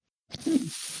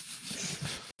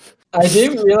I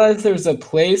didn't realize there was a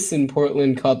place in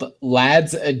Portland called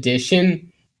Ladd's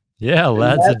Addition. Yeah,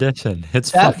 Ladd's Addition.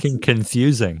 It's fucking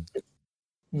confusing.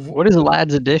 What is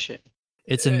Ladd's Addition?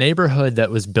 It's a neighborhood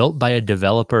that was built by a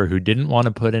developer who didn't want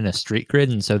to put in a street grid,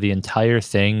 and so the entire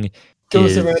thing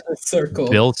goes around a circle.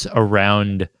 Built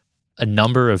around a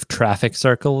number of traffic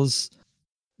circles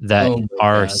that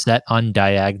are set on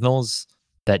diagonals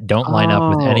that don't line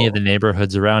up with any of the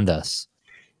neighborhoods around us.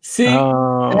 See,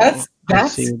 that's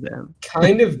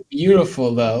kind of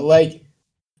beautiful though. Like,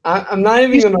 I'm not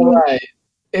even gonna lie.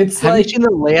 Have you seen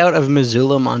the layout of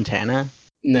Missoula, Montana?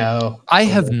 No, I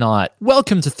have not.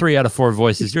 Welcome to 3 out of 4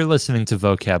 Voices. You're listening to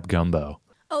Vocab Gumbo.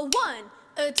 A 1,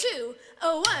 a 2,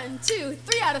 a 1, 2,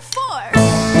 3 out of 4.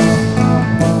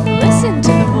 Listen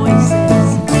to the voices.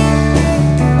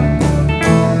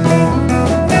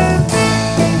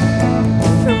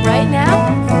 From right now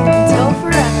until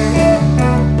forever.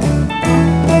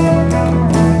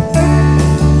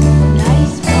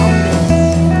 Nice bonus.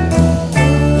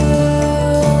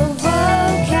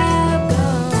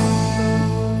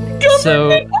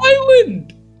 So,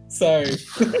 Island. Sorry.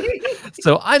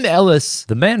 So I'm Ellis.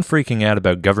 The man freaking out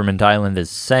about Government Island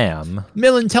is Sam.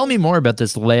 Millen, tell me more about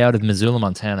this layout of Missoula,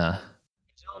 Montana.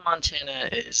 Missoula, Montana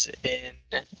is in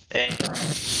a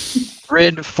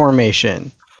grid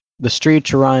formation. The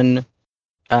streets run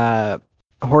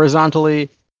horizontally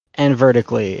and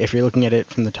vertically if you're looking at it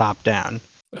from the top down.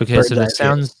 Okay, so that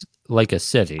sounds like a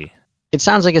city. It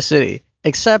sounds like a city,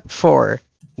 except for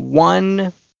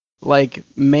one, like,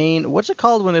 main... What's it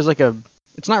called when there's like a...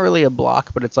 It's not really a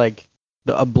block, but it's like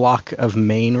a block of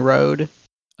main road.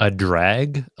 A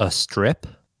drag? A strip?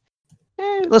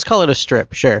 Let's call it a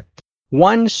strip, sure.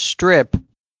 One strip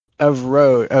of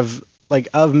road, of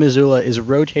Missoula is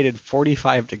rotated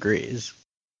 45 degrees.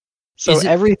 So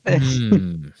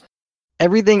everything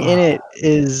everything in it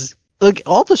is... Like,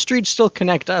 all the streets still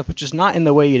connect up, which is not in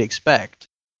the way you'd expect.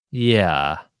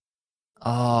 Yeah.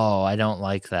 Oh, I don't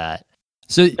like that.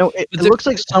 So no, it looks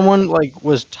like someone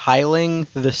was tiling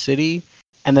the city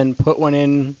and then put one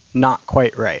in not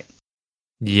quite right.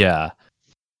 Yeah.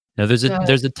 Now there's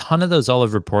a ton of those all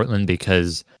over Portland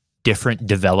because different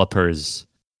developers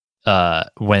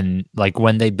when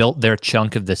they built their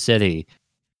chunk of the city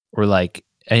were like,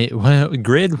 hey,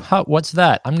 grid, what's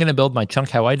that? I'm going to build my chunk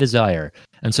how I desire.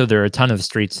 And so there are a ton of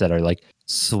streets that are like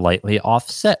slightly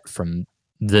offset from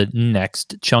the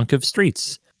next chunk of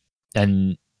streets.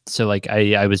 And so, like,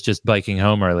 I was just biking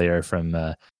home earlier from,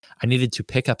 I needed to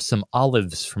pick up some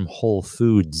olives from Whole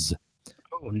Foods.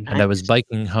 Oh, nice. And I was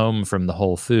biking home from the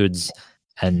Whole Foods,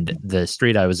 and the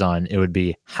street I was on, it would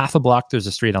be half a block, there's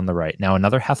a street on the right. Now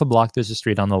another half a block, there's a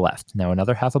street on the left. Now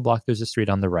another half a block, there's a street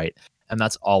on the right. And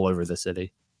that's all over the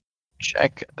city.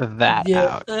 Check that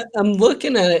out. I'm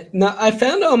looking at it. Now, I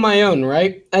found it on my own,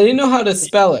 right? I didn't know how to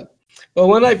spell it. But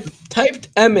when I typed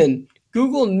M in,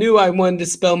 Google knew I wanted to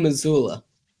spell Missoula.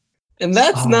 And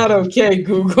that's not okay,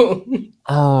 Google.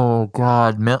 Oh,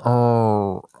 God.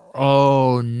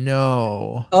 Oh,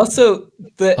 no. Also,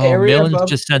 the area Millen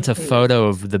just sent a photo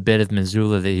of the bit of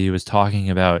Missoula that he was talking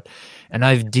about, and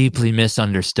I've deeply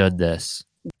misunderstood this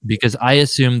because I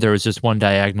assumed there was just one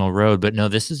diagonal road, but no,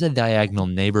 this is a diagonal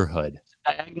neighborhood.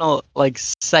 Diagonal,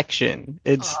 section.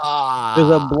 There's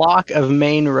a block of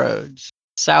main roads.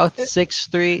 South 6th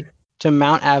Street to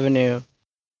Mount Avenue,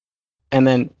 and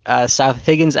then South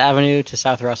Higgins Avenue to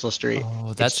South Russell Street.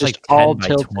 Oh, that's like 10 by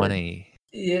 20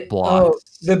 blocks. Oh,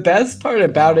 the best part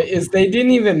about it is they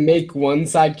didn't even make one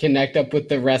side connect up with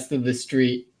the rest of the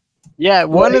street. Yeah,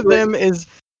 one of them is...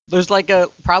 There's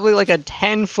probably a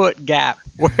 10-foot gap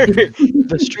where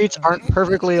the streets aren't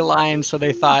perfectly aligned, so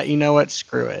they thought, you know what,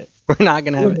 screw it. We're not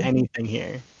going to have anything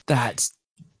here. That's...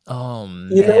 Oh,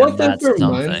 man, you know what that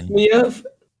reminds me of?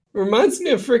 Reminds me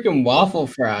of freaking waffle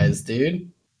fries,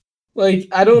 dude. Like,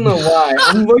 I don't know why.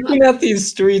 I'm looking at these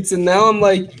streets and now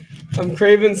I'm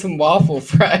craving some waffle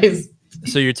fries.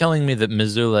 So you're telling me that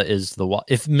Missoula is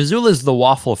if Missoula is the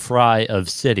waffle fry of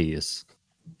cities,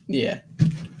 yeah,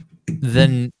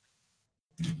 then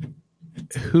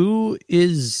who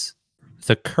is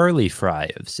the curly fry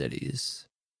of cities?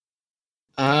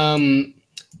 I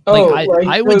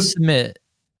would submit.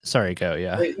 Sorry, go.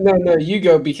 Yeah. No, you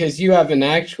go because you have an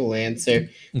actual answer.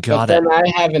 Then I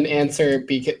have an answer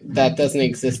because that doesn't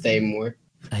exist anymore.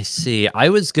 I see. I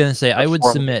was gonna say I would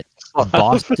submit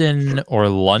Boston or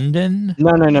London.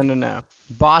 No.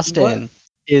 Boston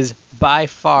is by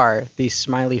far the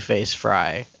smiley face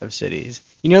fry of cities.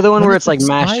 You know the one where it's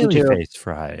mashed into face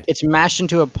fry. It's mashed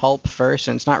into a pulp first,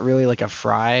 and it's not really like a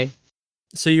fry.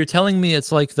 So you're telling me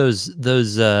it's like those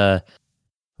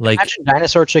Like, Imagine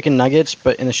dinosaur chicken nuggets,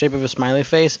 but in the shape of a smiley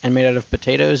face and made out of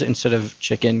potatoes instead of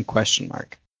chicken ?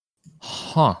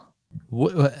 huh?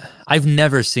 I've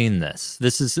never seen this.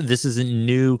 This is a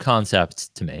new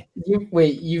concept to me.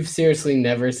 You've seriously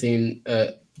never seen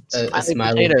a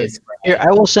smiley potatoes. face? Here,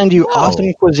 I will send you Whoa.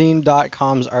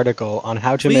 AwesomeCuisine.com's article on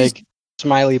how to Please. make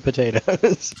smiley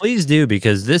potatoes. Please do,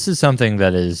 because this is something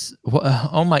that is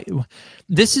oh my,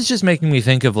 this is just making me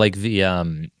think of like the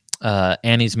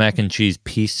Annie's mac and cheese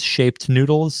piece shaped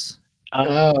noodles.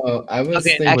 Oh, I was Okay,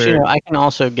 thinking. actually, no, I can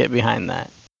also get behind that.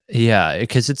 Yeah,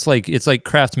 because it's like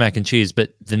Kraft mac and cheese,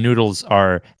 but the noodles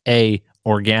are A,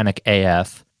 organic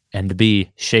AF, and B,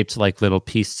 shaped like little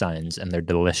peace signs, and they're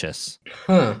delicious.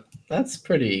 Huh. That's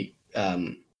pretty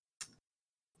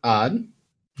odd.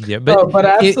 Yeah, but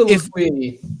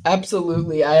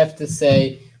absolutely, I have to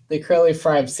say the curly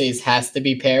fries says has to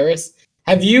be Paris.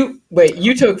 Have you? Wait,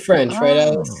 you took French, right,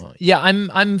 Alex? Yeah,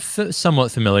 I'm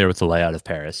somewhat familiar with the layout of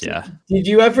Paris. Yeah. Did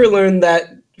you ever learn that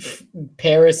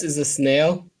Paris is a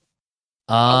snail?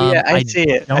 Yeah, I see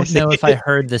it. Don't know if I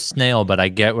heard the snail, but I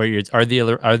get where you're. Are the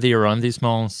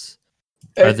arrondissements?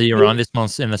 Are the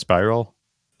arrondissements in a spiral?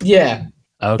 Yeah.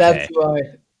 Okay. That's why.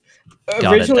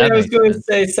 Originally, I was going to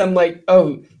say some like,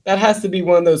 oh, that has to be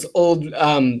one of those old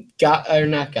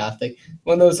not Gothic,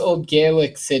 one of those old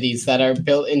Gaelic cities that are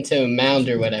built into a mound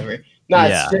or whatever. No,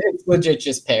 Yeah. it's legit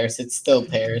just Paris. It's still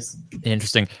Paris.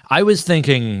 Interesting. I was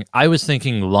thinking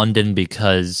London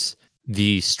because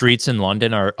the streets in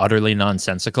London are utterly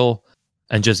nonsensical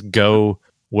and just go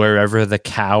wherever the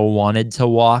cow wanted to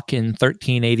walk in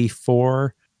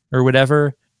 1384 or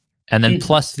whatever. And then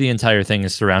plus the entire thing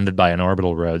is surrounded by an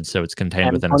orbital road, so it's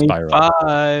contained within a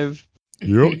spiral.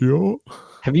 Yep.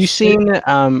 Have you seen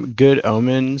Good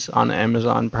Omens on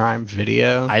Amazon Prime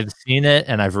Video? I've seen it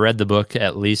and I've read the book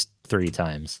at least 3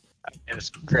 times. It's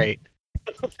great.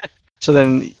 So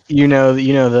then you know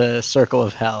the circle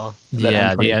of hell.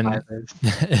 Yeah, the M25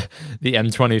 is. the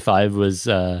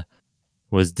M25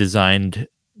 was designed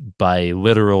by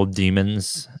literal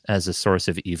demons as a source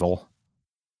of evil.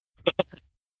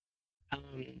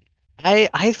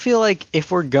 I feel like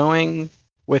if we're going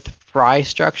with fry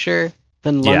structure,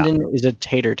 then Yeah. London is a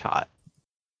tater tot.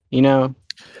 You know?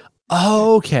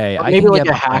 Okay, Or I maybe can like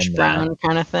get a hash behind brown that.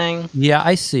 kind of thing. Yeah,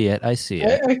 I see it. I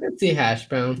could see hash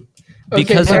brown.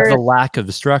 Because of Paris- the lack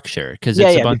of structure. Because Yeah,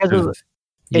 it's yeah, a bunch because of of-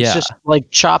 It's yeah. just like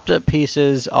chopped up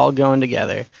pieces all going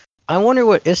together. I wonder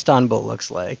what Istanbul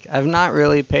looks like. I've not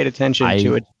really paid attention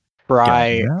to its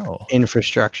fry Don't know.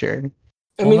 infrastructure.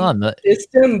 I Hold mean, on.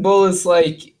 Istanbul is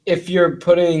like if you're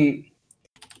putting,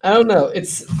 I don't know.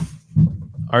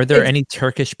 Are there it's- any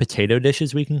Turkish potato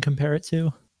dishes we can compare it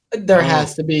to? There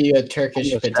has to be a Turkish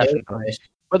Almost potato definitely. dish.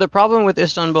 But the problem with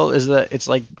Istanbul is that it's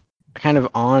like kind of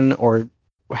on or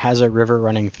has a river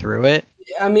running through it.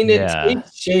 I mean, it Yeah.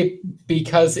 takes shape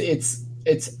because it's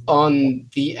on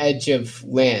the edge of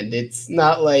land. It's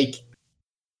not like,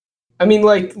 I mean,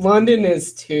 like London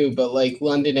is too, but like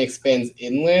London expands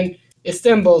inland.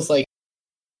 Istanbul's like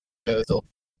coastal,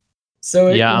 so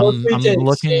it Yeah, mostly I'm takes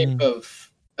looking- shape of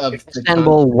the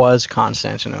Istanbul was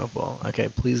Constantinople. Okay,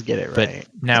 please get it But right.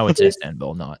 now it's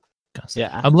Istanbul, not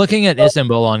Constantinople. Yeah. I'm looking at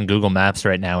Istanbul on Google Maps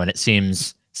right now, and it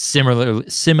seems similarly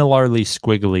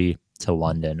squiggly to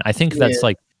London. I think that's Yeah.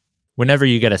 like whenever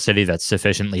you get a city that's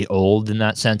sufficiently old in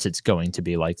that sense, it's going to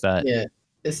be like that. Yeah,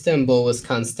 Istanbul was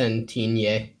Constantine.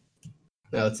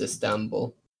 Now it's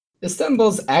Istanbul.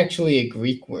 Istanbul's actually a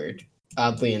Greek word,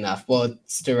 oddly enough. Well,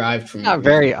 it's derived from Not Greek.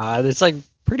 very odd. It's like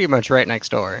pretty much right next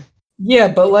door. Yeah,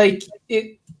 but like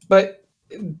it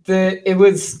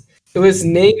was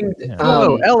named. Yeah.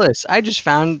 Oh, Ellis! I just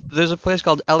found there's a place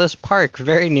called Ellis Park,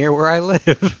 very near where I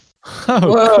live. Oh,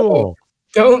 Whoa. cool.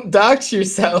 Don't dox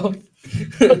yourself.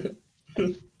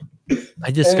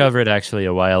 I discovered actually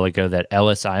a while ago that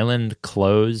Ellis Island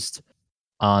closed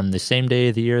on the same day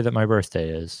of the year that my birthday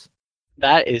is.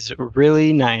 That is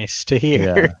really nice to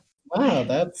hear. Yeah. Wow,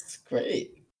 that's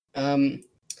great.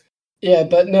 Yeah,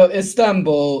 but no,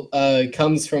 Istanbul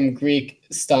comes from Greek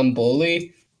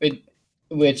Stamboli,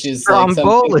 which is like something.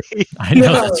 Stromboli. I know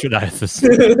No. that's what I was.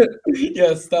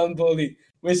 Yeah, Stamboli,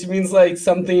 which means like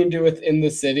something to do with in the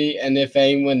city. And if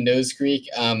anyone knows Greek,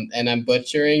 and I'm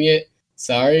butchering it,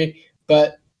 sorry,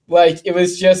 but like it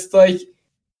was just like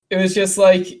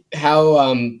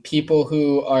how people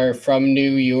who are from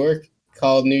New York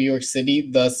called New York City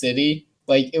the city.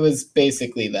 Like it was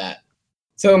basically that.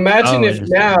 So imagine Oh, if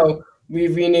interesting. now we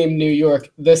renamed New York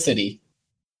the city.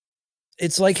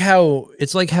 It's like how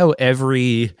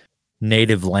every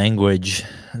native language,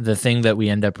 the thing that we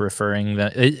end up referring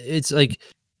that it's like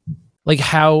like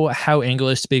how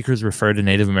English speakers refer to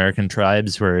Native American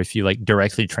tribes, where if you like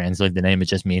directly translate the name, it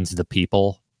just means the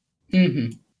people.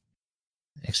 Mm-hmm.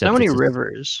 Except So many it's just-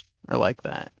 rivers are like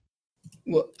that.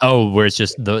 Well, Oh, where it's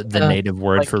just the native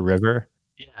word like- for river.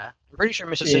 Yeah, I'm pretty sure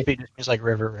Mississippi just means like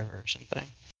river or something.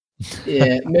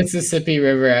 yeah, Mississippi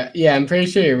River. Yeah, I'm pretty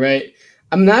sure you're right.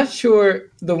 I'm not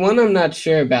sure. The one I'm not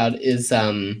sure about is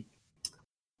oh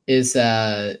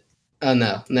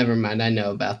no, never mind. I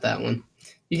know about that one.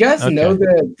 You guys know Okay.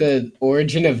 the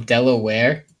origin of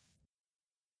Delaware?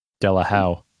 Della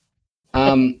how?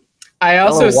 I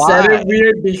also Delaware. said it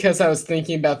weird because I was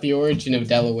thinking about the origin of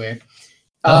Delaware.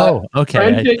 Okay,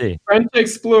 I see. French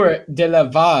explorer de la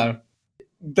Var.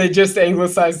 They just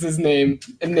anglicized his name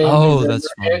and named Oh, his that's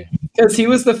river. funny. Because he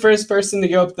was the first person to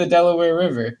go up the Delaware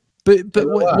River. But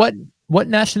Della what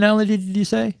nationality did you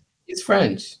say? He's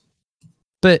French.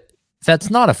 But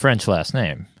that's not a French last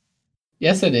name.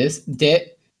 Yes, it is.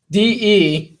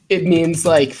 D-E, it means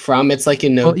like from. It's like a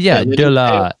note. Well, yeah,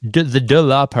 the de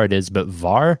la part is, but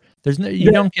var, there's no,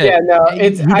 you don't get, Yeah, no,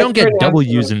 it's you don't get pronounced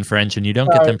W's it. in French, and you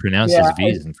don't get them pronounced Yeah, as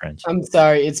V's in French. I'm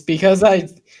sorry. It's because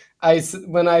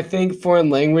when I think foreign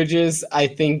languages, I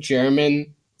think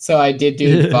German. So I did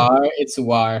do var. It's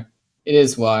war. It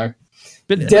is war.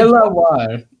 But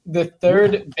Delaware, the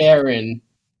third Baron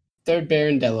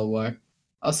Delaware,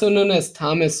 also known as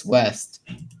Thomas West.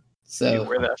 So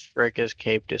Where the frick is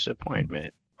Cape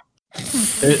Disappointment?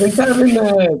 isn't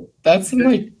that that's in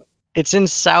like It's in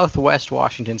Southwest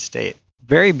Washington State.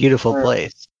 Very beautiful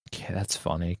place. okay, that's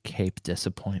funny. Cape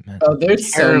Disappointment. oh,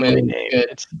 there's so Terribly many named.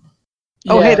 good.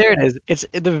 Oh, Yeah. hey, there it is. It's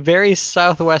at the very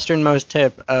southwesternmost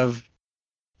tip of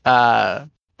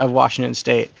Washington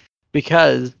State,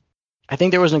 because I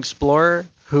think there was an explorer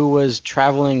who was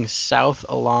traveling south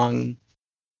along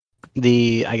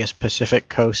the, I guess, Pacific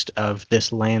coast of this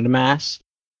landmass,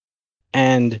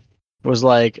 and was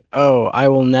like, "Oh, I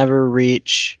will never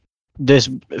reach this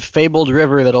fabled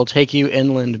river that'll take you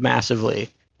inland massively,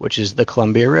 which is the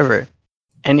Columbia River."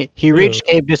 And he reached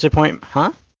Cape Disappointment,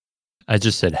 huh? I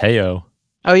just said heyo.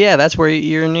 Oh yeah, that's where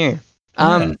you're near.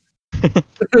 Sometimes.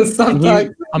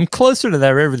 I'm closer to that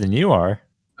river than you are.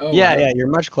 Oh, Yeah, wow. yeah, you're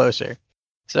much closer.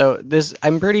 So this,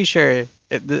 I'm pretty sure,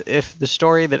 if the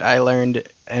story that I learned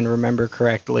and remember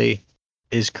correctly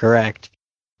is correct,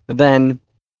 then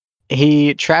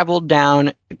he traveled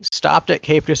down, stopped at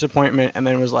Cape Disappointment, and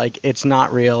then was like, "It's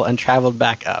not real," and traveled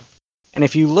back up. And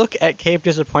if you look at Cape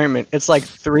Disappointment, it's like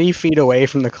 3 feet away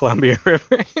from the Columbia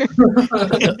River.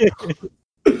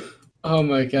 Oh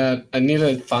my god, I need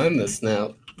to find this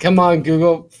now. Come on,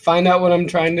 Google, find out what I'm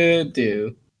trying to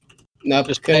do. Nope,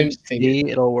 Just couldn't type figure. C,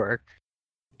 it'll work.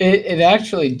 It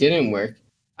actually didn't work.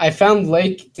 I found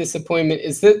Lake Disappointment.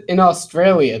 Is it in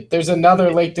Australia? There's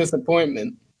another Lake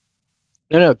Disappointment.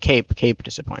 No, Cape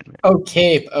Disappointment. Oh,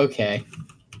 Cape. Okay,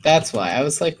 that's why I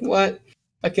was like, "What?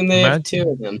 How can they have two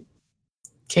of them?"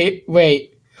 Cape.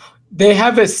 Wait, they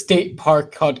have a state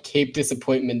park called Cape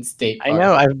Disappointment State Park. I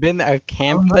know. I've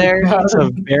camped Oh my there. God. It's a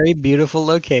very beautiful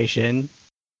location.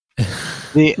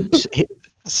 It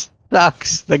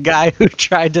sucks. The guy who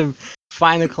tried to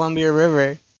find the Columbia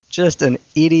River, just an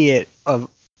idiot of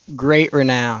great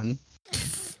renown.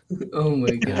 Oh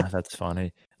my god. Yeah, that's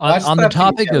funny. Watch On the that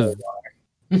topic video.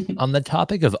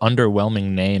 of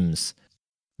underwhelming names,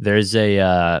 there's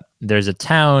a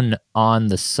town on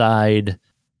the side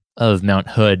of Mount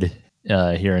Hood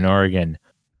here in Oregon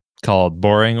called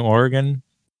Boring, Oregon,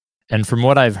 and from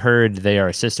what I've heard, they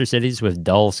are sister cities with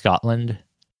Dull, Scotland,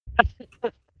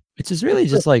 which is really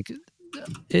just like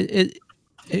it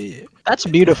That's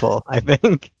beautiful, I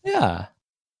think. yeah.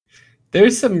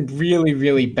 There's some really,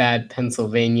 really bad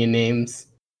Pennsylvania names.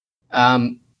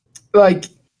 Like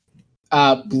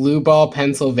Blue Ball,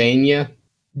 Pennsylvania.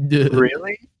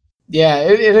 Really? Yeah,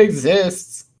 it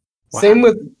exists. Wow. Same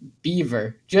with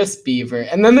Beaver, just Beaver.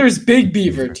 And then there's Big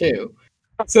Beaver too.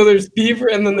 So there's Beaver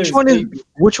and then there's Big Beaver.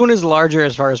 Which one is larger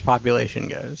as far as population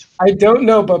goes? I don't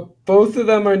know, but both of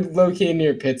them are located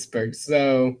near Pittsburgh,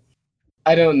 so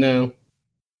I don't know.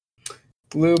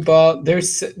 Blue Ball,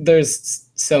 there's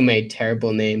so many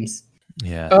terrible names.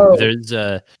 Yeah, Oh. there's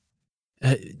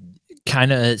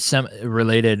kind of some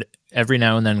related. Every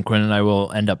now and then, Quinn and I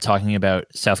will end up talking about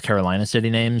South Carolina city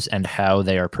names and how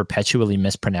they are perpetually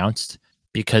mispronounced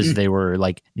because they were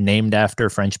like named after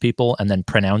French people and then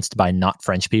pronounced by not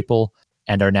French people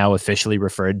and are now officially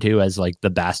referred to as like the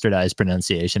bastardized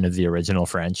pronunciation of the original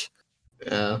French.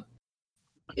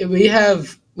 We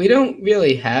don't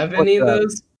really have any of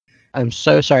those. I'm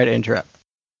so sorry to interrupt.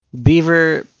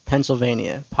 Beaver,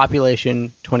 Pennsylvania,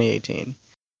 population 2018,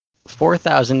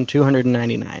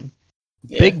 4,299.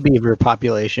 Yeah. Big Beaver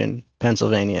population,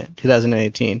 Pennsylvania,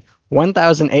 2018,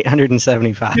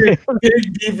 1,875.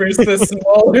 Big Beaver's the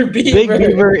smaller beaver. Big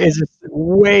Beaver is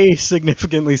way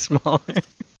significantly smaller.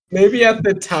 Maybe at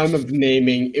the time of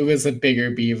naming, it was a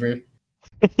bigger beaver.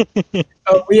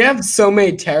 Oh, we have so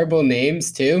many terrible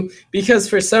names too, because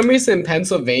for some reason in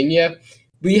Pennsylvania,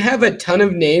 we have a ton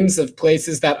of names of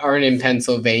places that aren't in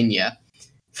Pennsylvania.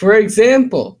 For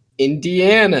example,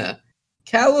 Indiana,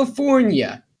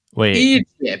 California, Wait.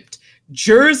 Egypt,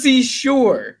 Jersey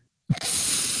Shore.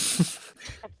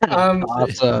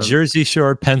 Awesome. Jersey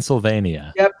Shore,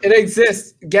 Pennsylvania. Yep, it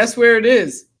exists. Guess where it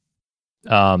is?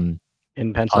 In On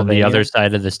Pennsylvania. the other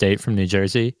side of the state from New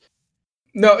Jersey.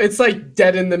 No, it's like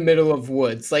dead in the middle of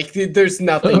woods. Like there's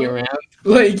nothing around.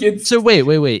 Like it's So wait.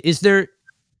 Is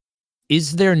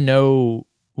there no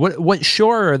what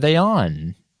shore are they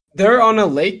on? they're on a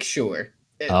lake shore.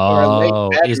 Or a Oh,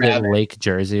 lake bed, is it rather. Lake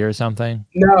Jersey or something?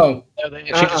 No. No, they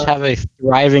actually just have a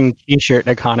thriving t-shirt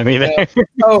economy there.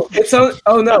 Oh, it's on.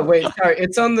 Oh no, wait. Sorry,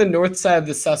 it's on the north side of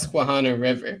the Susquehanna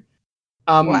River.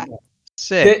 Wow.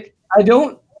 Sick. I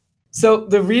don't. So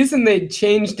the reason they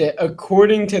changed it,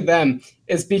 according to them,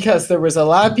 is because there was a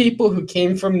lot of people who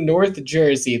came from North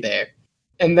Jersey there,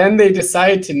 and then they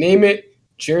decided to name it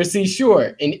Jersey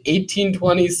Shore in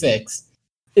 1826.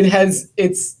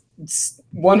 It's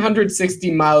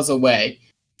 160 miles away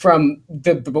from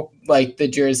the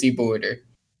Jersey border.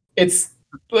 It's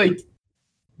like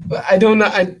I don't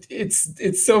know.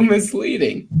 It's so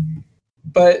misleading,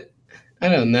 but I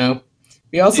don't know.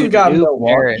 We also got New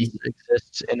Milwaukee. Paris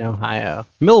exists in Ohio.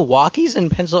 Milwaukee's in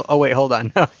Pennsylvania. Oh wait, hold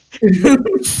on. No.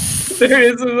 There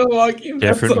is a Milwaukee. in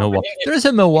Different Milwaukee. Pennsylvania. There's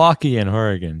a Milwaukee in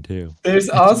Oregon too. There's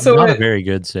It's also not a very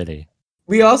good city.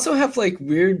 we also have like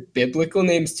weird biblical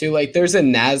names too. Like there's a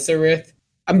Nazareth.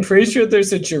 I'm pretty sure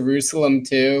there's a Jerusalem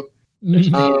too.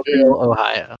 Israel,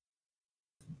 Ohio.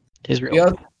 Israel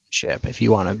Yeah. ship, if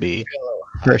you want to be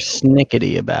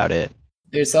persnickety about it.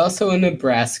 There's also a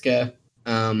Nebraska.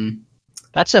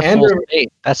 That's a And full there-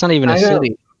 state. That's not even a I know.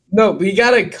 city. No, we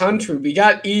got a country. We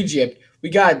got Egypt. We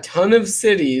got a ton of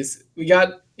cities. We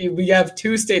have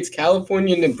 2 states,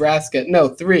 California, Nebraska. No,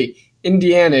 3.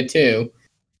 Indiana too.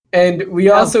 And we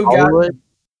also got Hollywood.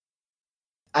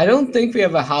 I don't think we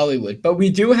have a Hollywood, but we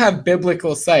do have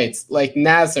biblical sites like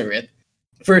Nazareth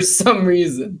for some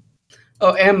reason.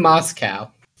 Oh, and Moscow.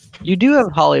 You do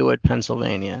have Hollywood,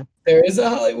 Pennsylvania. There is a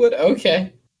Hollywood?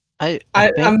 Okay. I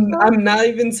think I'm not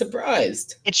even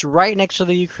surprised. it's right next to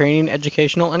the Ukrainian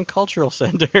Educational and Cultural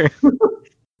Center.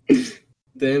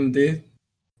 Damn, dude.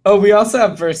 Oh, we also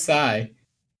have Versailles.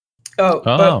 Oh,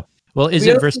 but Well, is we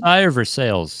it also- Versailles or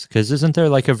Versailles? Because isn't there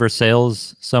like a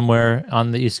Versailles somewhere on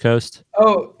the East Coast?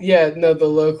 oh yeah, no, the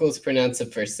locals pronounce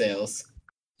it for sales.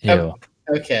 Ew.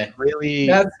 Okay. Really,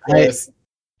 That's gross.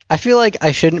 I feel like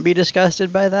I shouldn't be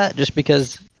disgusted by that, just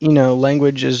because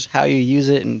language is how you use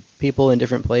it, and people in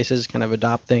different places kind of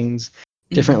adopt things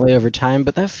differently over time.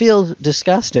 But that feels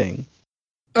disgusting.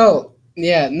 Oh,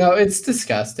 yeah, no, it's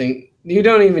disgusting. You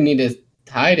don't even need to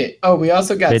hide it. Oh, we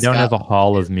also got They don't have a Scotland.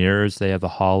 hall of mirrors. They have a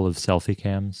hall of selfie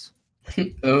cams.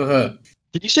 Uh-huh.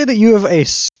 Did you say that you have a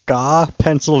ska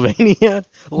Pennsylvania,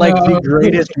 like No. the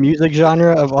greatest music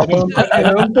genre of all? I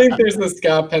don't think there's a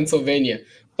ska Pennsylvania.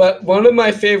 But one of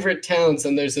my favorite towns,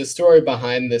 and there's a story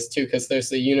behind this too, because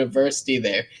there's a university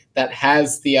there that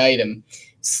has the item.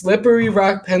 Slippery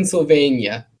Rock,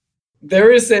 Pennsylvania.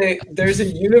 There's a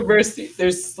university.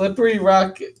 There's Slippery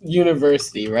Rock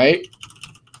University, right?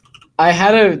 I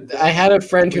had a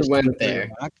friend who went there.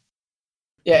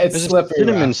 Yeah, it's There's a Slippery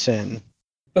cinnamon Rock. sin.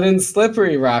 But in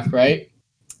Slippery Rock, right?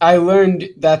 I learned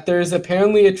that there's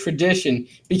apparently a tradition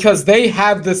because they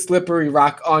have the Slippery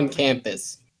Rock on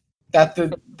campus that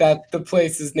the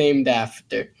place is named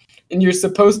after. And you're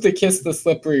supposed to kiss the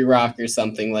Slippery Rock or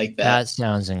something like that. That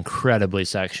sounds incredibly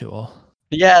sexual.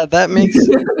 Yeah, that makes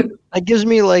that gives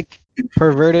me like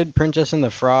perverted Princess and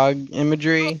the Frog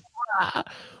imagery.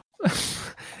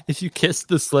 If you kiss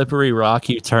the slippery rock,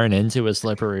 you turn into a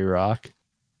slippery rock.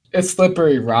 It's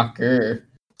Slippery Rocker.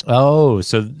 Oh,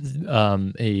 so a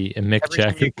Mick Every time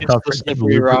Jagger you kiss cover the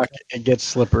slippery rock, it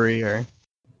gets slipperier.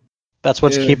 That's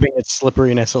what's Yeah. keeping its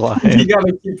slipperiness alive. You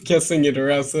gotta keep kissing it or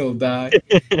else it'll die.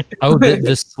 Oh,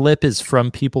 the slip is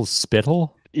from people's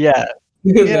spittle? Yeah,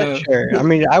 You yeah, know? sure. I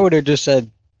mean, I would have just said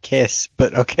kiss,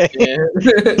 but okay. Yeah.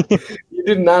 You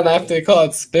did not have to call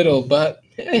it spittle, but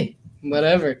hey,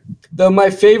 whatever. Though my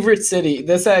favorite city,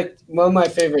 one of my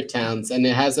favorite towns, and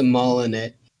it has a mall in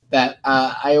it that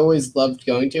I always loved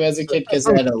going to as a kid because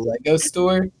it had a Lego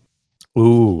store,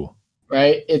 Ooh.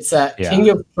 right? It's Yeah. King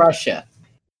of Prussia.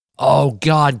 Oh,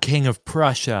 God, King of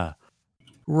Prussia.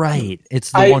 Right.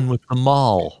 It's the I- one with the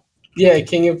mall. Yeah,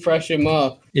 King of Prussia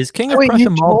Mall. Is King of Wait, Prussia you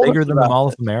Mall told bigger us than the about Mall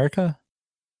of America?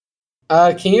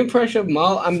 King of Prussia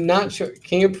Mall. I'm not sure.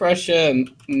 King of Prussia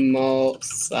Mall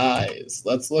size.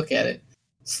 Let's look at it.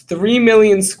 It's 3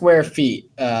 million square feet.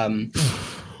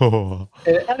 Oh,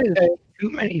 That is too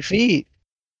many feet.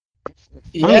 How many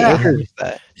Yeah, acres is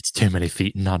that? it's too many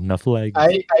feet and not enough legs.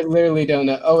 I literally don't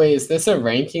know. Oh wait, is this a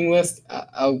ranking list?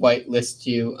 I'll whitelist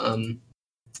you.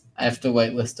 I have to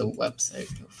whitelist a website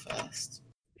real fast.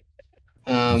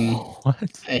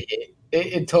 What? I hate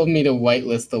it told me to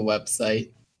whitelist the website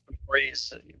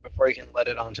Before you can let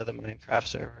it onto the Minecraft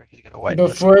server, he's gonna whitelist.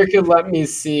 before it could let me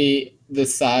see the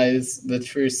size, the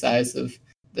true size of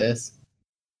this.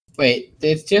 Wait,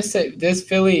 it's just this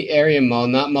Philly area mall,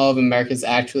 not Mall of America, is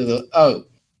actually the. Oh,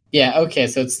 yeah. Okay,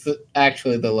 so it's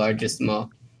actually the largest mall.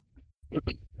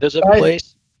 There's a But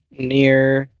place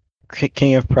near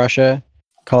King of Prussia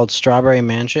called Strawberry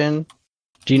Mansion.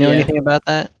 Do you know Yeah. anything about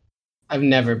that? I've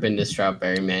never been to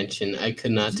Strawberry Mansion. I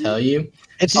could not tell you.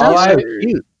 It's All not so I-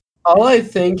 cute. All I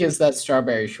think is that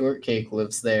Strawberry Shortcake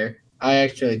lives there. I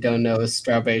actually don't know if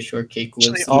Strawberry Shortcake lives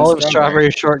Actually, in all of Strawberry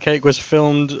Shortcake was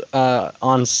filmed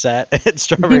on set at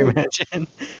Strawberry Mansion.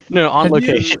 No, on Have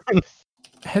you- location.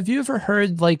 Have you ever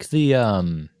heard like the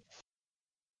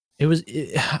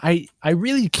I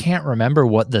really can't remember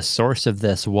what the source of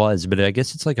this was, but I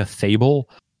guess it's like a fable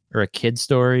or a kid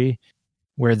story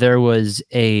where there is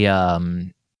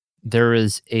an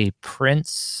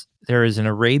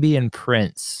Arabian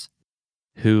prince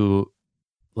who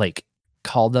like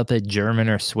called up a German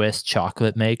or Swiss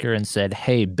chocolate maker and said,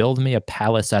 "Hey, build me a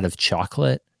palace out of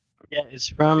chocolate." Yeah, it's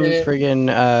from Yeah. friggin'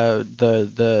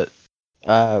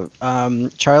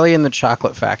 Charlie and the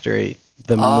Chocolate Factory,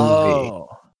 the movie.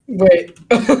 Wait.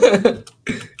 Oh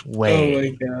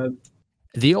Wait. my god.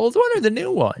 The old one or the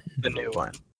new one? The new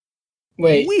one.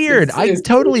 Wait. Weird. I it's-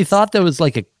 totally thought that was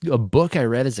like a book I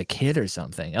read as a kid or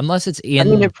something. Unless it's in.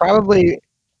 I mean, it probably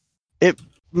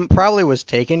was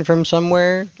taken from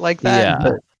somewhere like that. Yeah.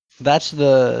 But that's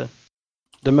the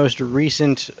most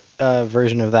recent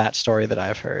version of that story that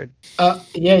I've heard.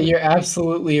 Yeah, you're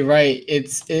absolutely right.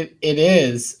 It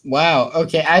is. Wow.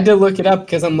 Okay, I had to look it up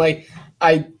because I'm like,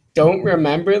 I don't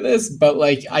remember this, but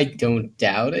like I don't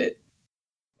doubt it.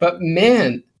 But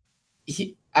man,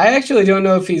 I actually don't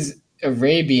know if he's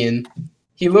Arabian.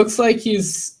 He looks like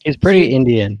he's pretty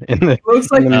Indian in the. looks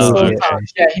like in a the sultan. movie.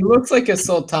 Yeah, he looks like a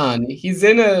sultan. He's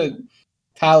in a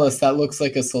palace that looks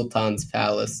like a sultan's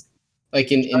palace,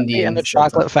 like an Indian. And the sultan.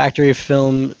 Chocolate Factory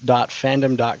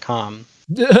film.fandom.com.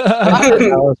 The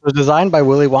palace was designed by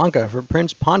Willy Wonka for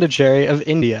Prince Pondicherry of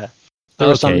India. There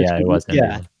was Okay, some- yeah, it was.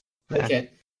 Yeah. Indian. Okay.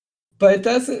 But it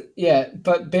doesn't, yeah,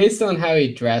 but based on how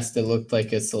he dressed, it looked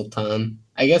like a sultan.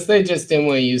 I guess they just didn't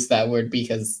want to use that word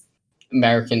because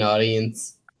American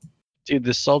audience. Dude,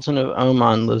 the Sultan of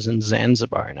Oman lives in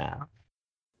Zanzibar now.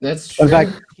 That's true. In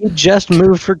fact, he just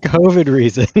moved for COVID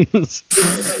reasons.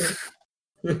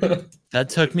 That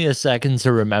took me a second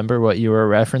to remember what you were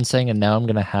referencing, and now I'm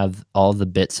gonna have all the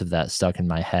bits of that stuck in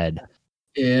my head.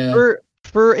 Yeah.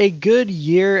 For a good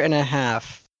year and a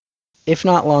half, if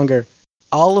not longer,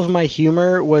 all of my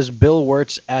humor was Bill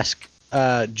Wirtz-esque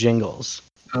jingles.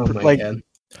 Oh my like- god.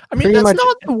 I mean, Pretty that's much-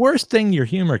 not the worst thing your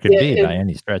humor could Yeah, be it- by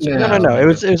any stretch. no. of No, the no. It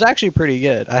was actually pretty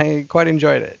good. I quite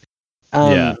enjoyed it.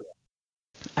 Yeah.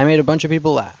 I made a bunch of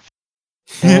people laugh.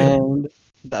 And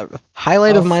the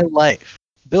highlight of my life,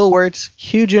 Bill Wirtz,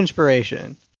 huge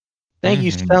inspiration. Thank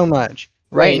you so much.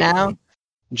 Right Wait. now,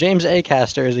 James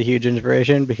Acaster is a huge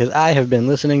inspiration because I have been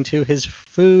listening to his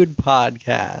food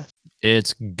podcast.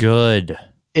 It's good.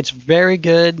 It's very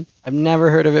good. I've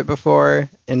never heard of it before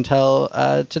until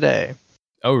today.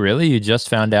 Oh, really? You just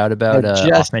found out about I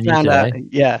just Off Menu found today? out.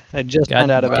 Yeah, I just God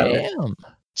found out about it. damn.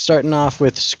 Starting off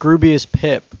with Scroobius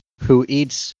Pip, who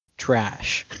eats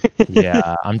trash.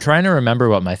 Yeah, I'm trying to remember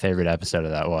what my favorite episode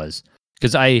of that was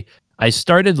because I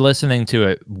started listening to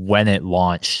it when it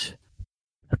launched,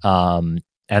 and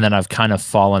then I've kind of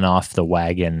fallen off the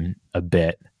wagon a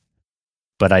bit.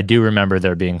 But I do remember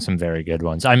there being some very good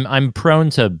ones. I'm prone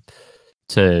to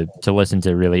listen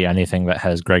to really anything that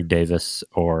has Greg Davis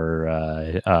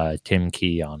or Tim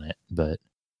Key on it, but.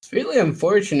 It's really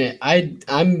unfortunate.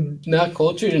 I'm not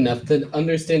cultured enough to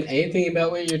understand anything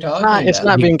about what you're talking about. It's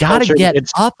not You being gotta cultured, get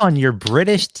it's- up on your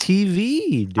British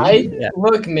TV, dude.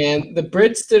 Look, man, the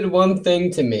Brits did one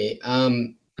thing to me,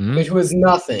 Hmm? which was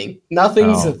nothing.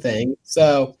 Nothing's Oh. a thing.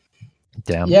 So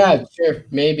Damn. yeah, sure,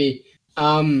 maybe.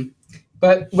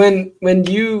 But when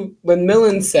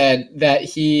Millen said that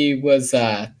he was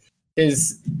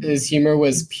his humor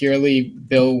was purely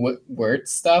Bill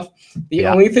Wirtz stuff. The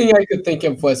Yeah. only thing I could think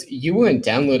of was you wouldn't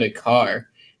download a car,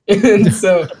 and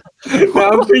so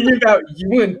now I'm thinking about you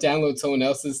wouldn't download someone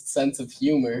else's sense of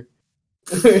humor.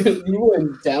 You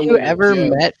wouldn't download. Have you a ever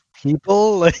joke. met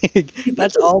people like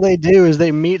that's all they do is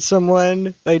they meet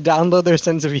someone, they download their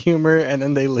sense of humor, and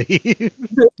then they leave.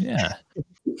 Yeah.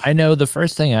 I know the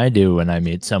first thing I do when I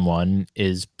meet someone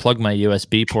is plug my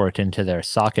USB port into their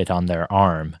socket on their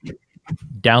arm,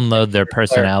 download their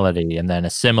personality, and then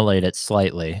assimilate it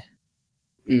slightly.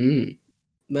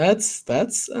 That's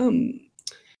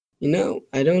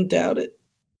I don't doubt it.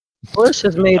 Bliss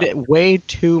has made it way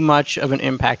too much of an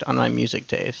impact on my music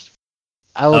taste.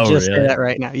 I will just say really? that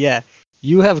right now. Yeah.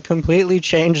 You have completely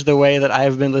changed the way that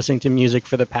I've been listening to music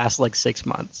for the past like 6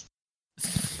 months.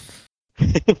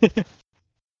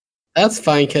 That's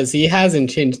fine because he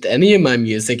hasn't changed any of my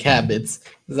music habits.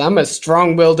 'Cause I'm a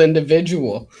strong-willed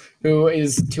individual who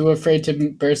is too afraid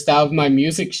to burst out of my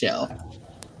music shell.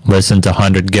 Listen to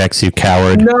 100 Gex, you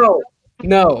coward.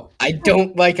 No, I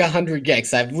don't like 100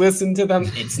 Gex. I've listened to them.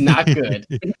 It's not good.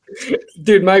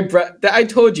 Dude, I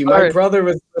told you, my brother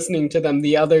was listening to them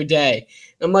the other day.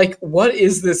 I'm like, what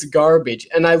is this garbage?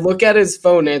 And I look at his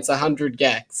phone and it's 100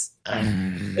 Gex.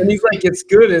 And he's like, it's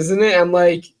good, isn't it? I'm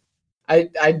like, I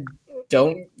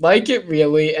don't like it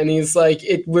really. And he's like,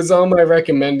 it was on my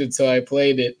recommended, so I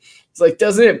played it. It's like,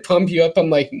 doesn't it pump you up? I'm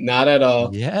like, not at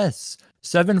all. Yes.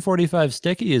 745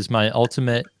 Sticky is my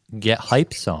ultimate get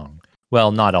hype song.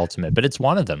 Well, not ultimate, but it's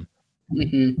one of them.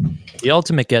 Mm-hmm. The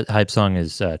ultimate get hype song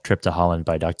is Trip to Holland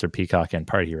by Dr. Peacock and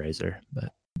Party Raiser.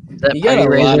 But That You got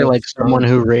party a lot raiser of like someone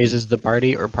who songs. raises the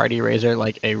party, or party raiser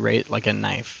like a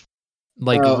knife.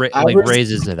 like Oh, I was-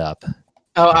 raises it up.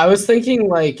 Oh, I was thinking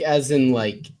like as in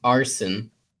like arson.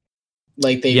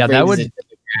 Like they Yeah, that raise would- it to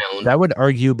the ground. That would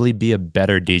arguably be a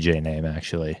better DJ name,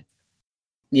 actually.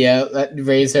 Yeah, that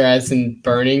razor as in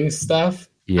burning stuff.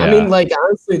 Yeah. I mean, like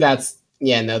honestly, that's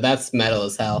metal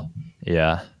as hell.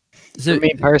 Yeah. For So,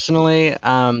 me personally,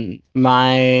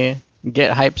 my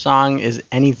get hype song is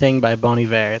Anything by Bon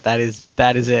Iver. That is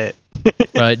it.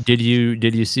 did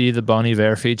you see the Bon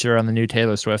Iver feature on the new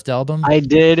Taylor Swift album? I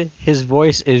did. His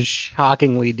voice is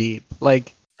shockingly deep.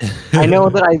 Like I know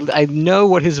that I know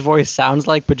what his voice sounds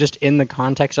like, but just in the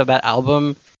context of that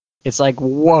album, it's like,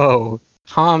 whoa,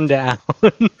 calm down.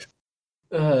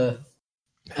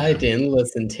 I didn't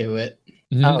listen to it.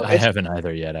 Oh, I haven't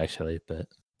either yet, actually. But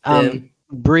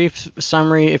Brief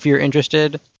summary, if you're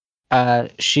interested.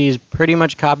 She's pretty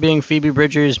much copying Phoebe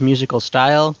Bridgers' musical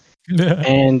style,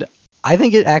 and I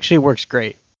think it actually works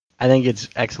great. I think it's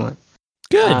excellent.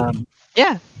 good.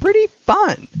 Yeah, pretty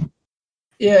fun.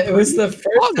 Yeah, it was the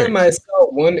first time I saw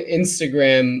one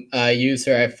Instagram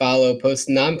user I follow post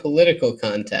non-political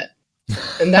content,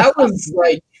 and that was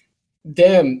like,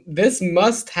 damn, this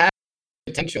must have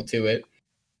potential to it.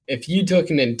 If you took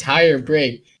an entire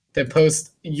break to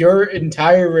post your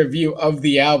entire review of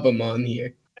the album on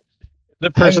here. The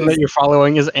person that you're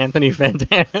following is Anthony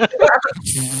Fantana.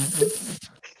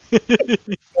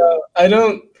 I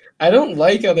don't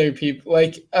like other people.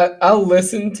 Like I'll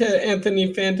listen to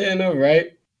Anthony Fantana,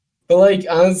 right? But like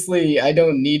honestly, I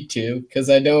don't need to because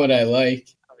I know what I like.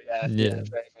 Yeah.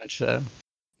 Very much so.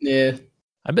 Yeah,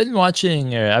 I've been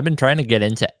watching. I've been trying to get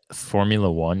into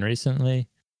Formula One recently.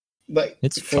 like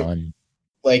It's fun.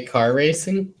 like car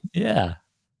racing. Yeah.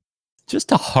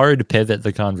 Just a hard pivot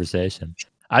the conversation.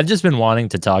 I've just been wanting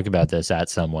to talk about this at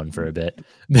someone for a bit.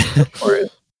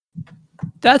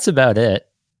 That's about it.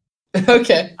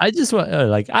 Okay. I just want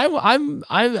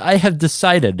I have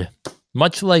decided,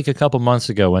 much like a couple months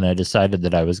ago when I decided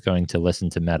that I was going to listen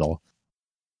to metal.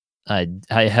 I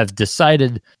have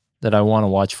decided that I want to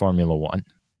watch Formula One.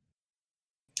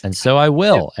 And so I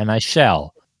will, and I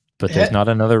shall. But there's not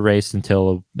another race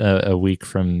until a week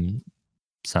from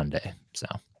Sunday. So,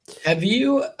 have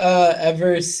you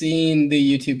ever seen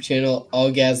the YouTube channel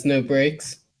All Gas No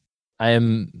Brakes? I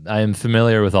am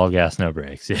familiar with All Gas No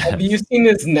Brakes. Yeah. Have you seen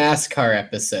his NASCAR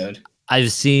episode?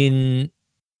 I've seen.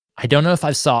 I don't know if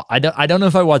I saw. I don't know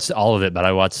if I watched all of it, but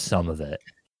I watched some of it.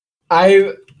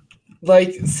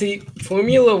 See,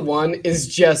 Formula One is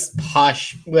just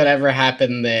posh. Whatever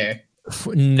happened there?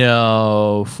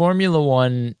 No,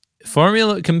 comparing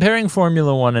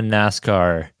Formula One and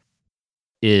NASCAR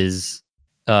is,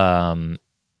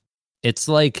 it's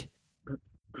like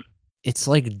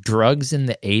drugs in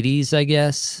the 80s, I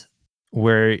guess.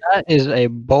 Where that is a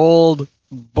bold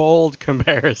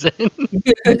comparison.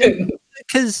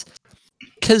 because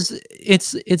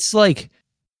it's like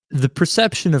the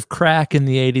perception of crack in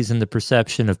the 80s and the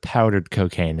perception of powdered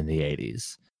cocaine in the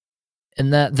 80s,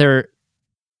 and that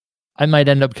I might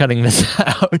end up cutting this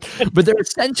out, but they're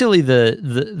essentially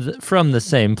the from the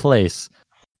same place,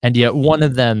 and yet one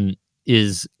of them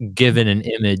is given an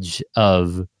image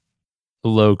of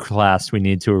low class, we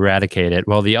need to eradicate it,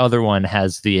 while the other one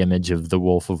has the image of the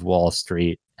Wolf of Wall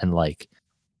Street and like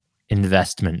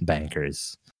investment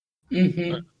bankers.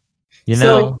 Mm-hmm. You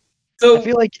know, So I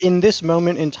feel like in this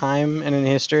moment in time and in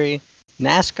history,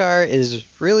 NASCAR is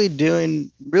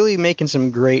really making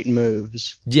some great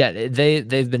moves. yeah,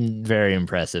 they've been very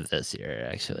impressive this year.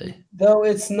 Actually, though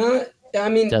it's not. I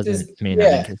mean, doesn't mean I'm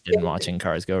interested in watching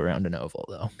cars go around an oval,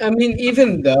 though. I mean,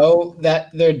 even though that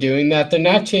they're doing that, they're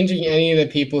not changing any of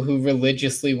the people who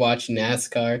religiously watch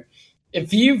NASCAR.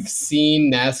 If you've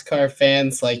seen NASCAR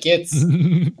fans, like it's,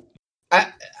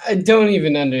 I don't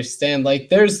even understand. Like,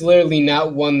 there's literally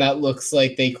not one that looks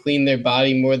like they clean their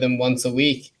body more than once a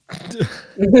week.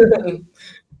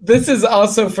 This is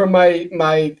also from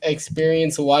my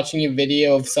experience of watching a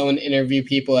video of someone interview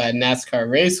people at NASCAR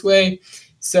Raceway.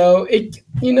 So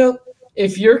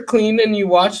if you're clean and you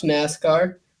watch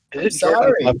NASCAR, I'm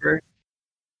sorry.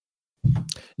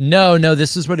 No,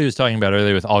 this is what he was talking about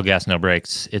earlier with All Gas No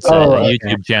Brakes. It's a okay.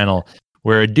 YouTube channel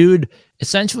where a dude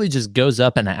essentially just goes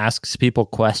up and asks people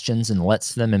questions and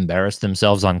lets them embarrass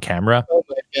themselves on camera. Oh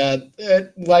my god!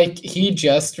 Like he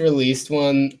just released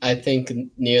one, I think,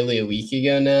 nearly a week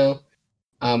ago now,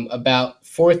 about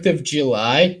 4th of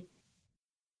July.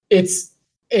 It's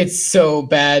so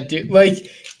bad, dude. Like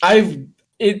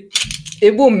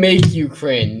it will make you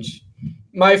cringe.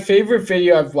 My favorite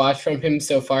video I've watched from him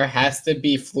so far has to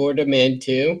be Florida Man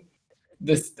 2,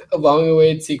 this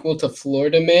long-awaited sequel to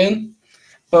Florida Man.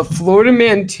 But Florida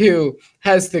Man 2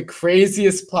 has the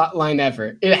craziest plot line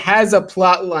ever. It has a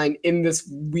plot line in this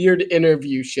weird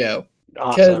interview show.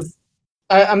 Because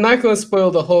I'm not going to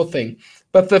spoil the whole thing,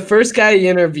 but the first guy he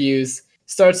interviews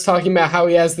starts talking about how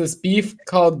he has this beef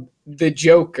called the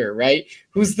Joker, right?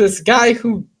 Who's this guy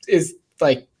who is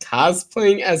like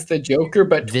cosplaying as the Joker,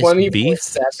 but 24/7.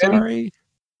 Sorry?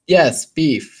 Yes,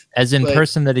 beef. As in Like,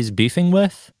 person that he's beefing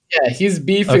with? Yeah, he's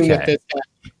beefing with this guy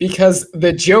because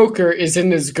the Joker is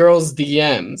in his girl's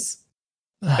DMs.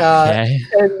 Okay.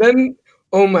 And then,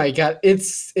 oh my god,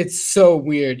 it's so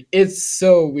weird. It's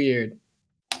so weird.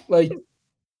 Like,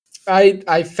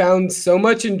 I found so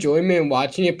much enjoyment in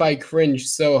watching it, but I cringed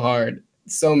so hard.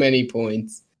 So many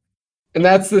points. And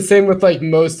that's the same with like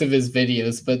most of his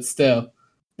videos, but still.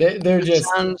 They're just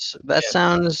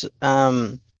sounds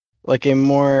like a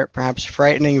more perhaps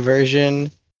frightening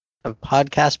version of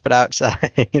podcast but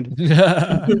outside.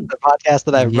 The podcast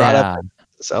that I've brought up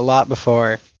a lot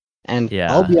before. And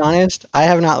I'll be honest, I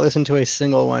have not listened to a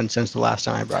single one since the last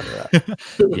time I brought it up.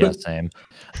 Yeah, same.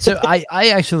 So I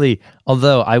actually,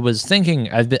 although I was thinking,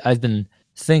 I've been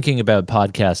thinking about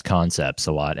podcast concepts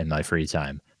a lot in my free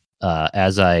time,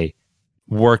 as I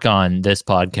work on this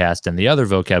podcast and the other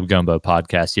Vocab Gumbo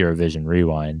podcast, Eurovision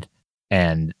Rewind,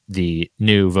 and the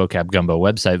new Vocab Gumbo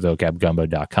website,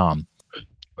 vocabgumbo.com.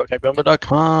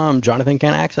 vocabgumbo.com. Jonathan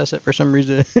can't access it for some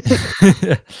reason.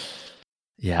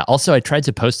 Yeah. Also, I tried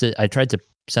to post it. I tried to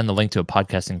send the link to a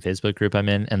podcasting Facebook group I'm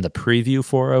in, and the preview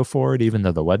 404 it, even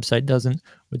though the website doesn't,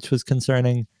 which was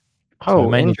concerning. Oh,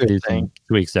 so interesting.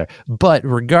 Tweaks there. But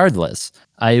regardless,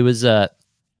 I was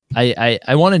I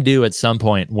want to do at some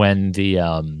point when the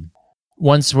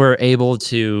once we're able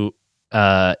to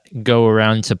go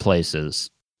around to places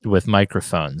with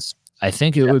microphones, I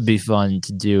think it would be fun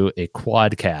to do a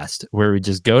quadcast where we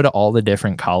just go to all the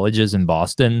different colleges in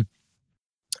Boston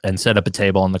and set up a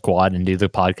table on the quad and do the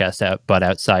podcast out, but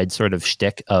outside sort of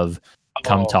shtick of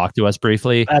come talk to us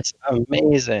briefly. That's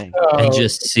amazing. And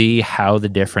just see how the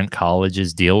different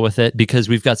colleges deal with it, because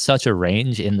we've got such a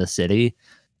range in the city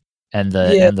and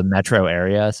the metro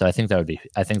area. So I think that would be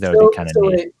kind of neat.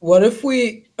 Wait, what if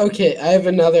we I have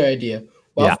another idea.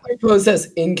 What if we pose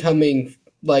as incoming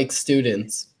like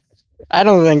students? I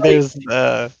don't think there's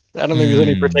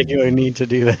any particular need to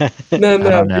do that.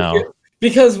 No.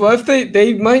 Because what if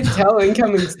they might tell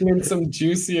incoming students some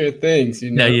juicier things,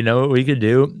 No, you know what we could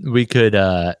do? We could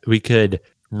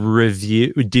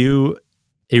do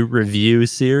a review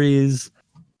series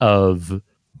of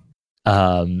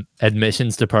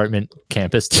admissions department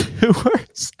campus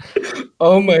tours.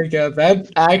 Oh my god,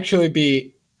 that'd actually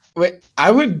be I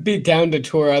would be down to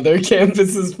tour other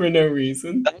campuses for no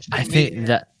reason. I think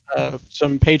that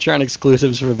some Patreon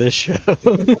exclusives for this show.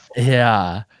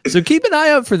 Yeah. So keep an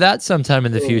eye out for that sometime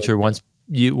in the future once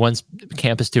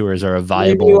campus tours are a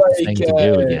viable thing to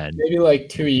do again. Maybe like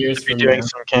 2 years from doing now.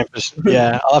 some campus.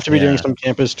 Yeah, I'll have to be doing some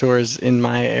campus tours in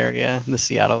my area, the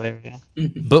Seattle area.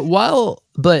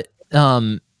 But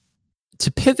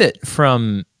to pivot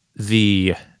from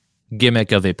the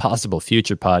gimmick of a possible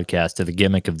future podcast to the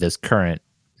gimmick of this current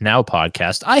now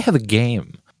podcast, I have a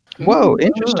game. Whoa,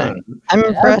 interesting. I'm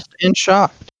impressed and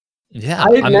shocked. Yeah,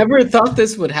 I never thought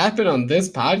this would happen on this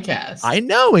podcast. I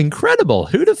know, incredible.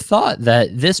 Who'd have thought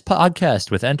that this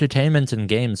podcast with entertainment and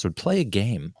games would play a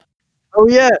game? Oh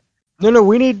yeah. No,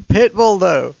 we need Pitbull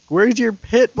though. Where's your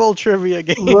Pitbull trivia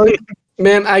game? Look,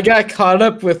 man, I got caught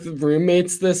up with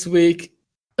roommates this week.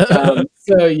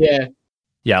 So yeah.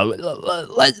 Yeah,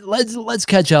 let's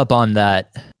catch up on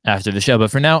that after the show.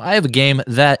 But for now, I have a game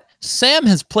that Sam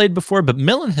has played before, but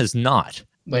Millen has not.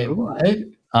 Wait,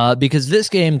 what? Because this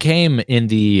game came in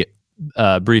the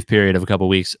brief period of a couple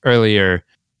weeks earlier.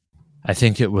 I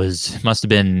think it was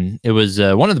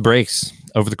one of the breaks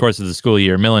over the course of the school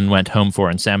year. Millen went home for,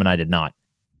 and Sam and I did not.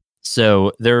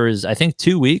 So there was, I think,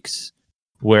 2 weeks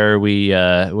where we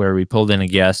pulled in a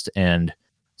guest, and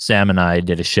Sam and I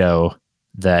did a show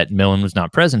that Millen was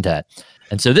not present at.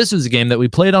 And so this was a game that we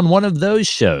played on one of those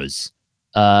shows.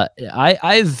 I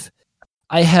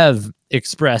have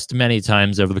expressed many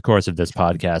times over the course of this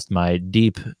podcast my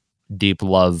deep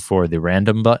love for the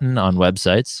random button on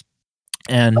websites.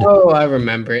 And I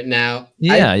remember it now.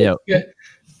 Yeah.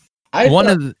 I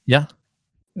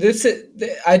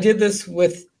did this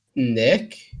with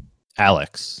Nick.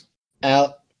 Alex.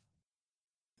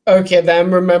 Okay, then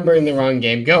I'm remembering the wrong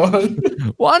game. Go on.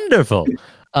 Wonderful.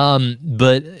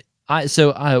 But one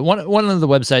of the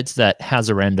websites that has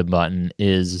a random button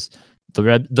is the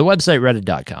website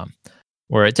reddit.com,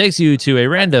 where it takes you to a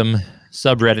random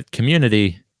subreddit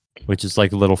community, which is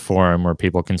like a little forum where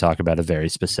people can talk about a very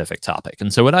specific topic.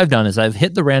 And so what I've done is I've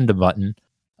hit the random button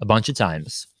a bunch of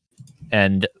times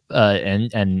and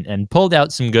pulled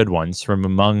out some good ones from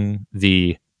among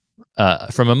the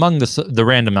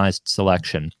randomized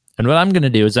selection. And what I'm going to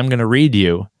do is I'm going to read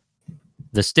you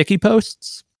the sticky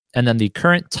posts and then the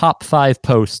current top 5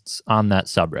 posts on that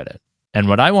subreddit. And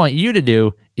what I want you to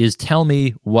do is tell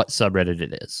me what subreddit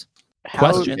it is.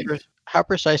 How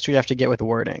precise do we have to get with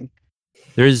wording?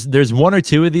 There's 1 or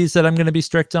 2 of these that I'm going to be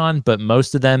strict on, but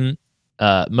most of them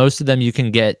you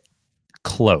can get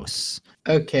close.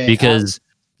 Okay. Because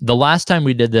the last time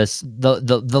we did this,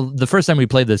 the first time we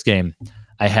played this game,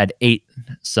 I had 8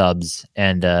 subs,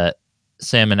 and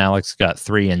Sam and Alex got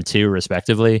 3 and 2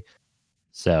 respectively.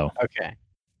 So okay,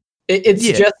 it's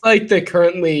just like the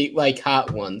currently like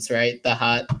hot ones, right? The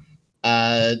hot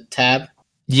tab.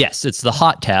 Yes, it's the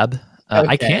hot tab. Okay.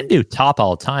 I can do top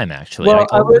all time actually. Well,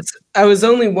 I was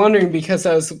only wondering because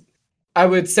I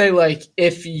would say like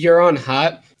if you're on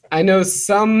hot, I know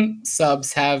some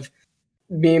subs have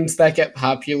memes that get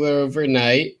popular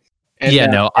overnight.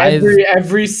 And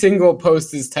every single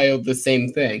post is titled the same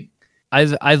thing.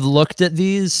 I've looked at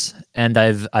these and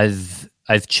I've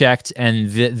checked,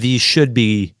 and these should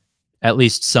be at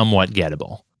least somewhat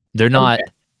gettable. They're not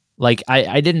like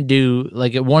I didn't do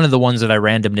like one of the ones that I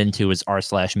randomed into was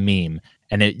r/meme,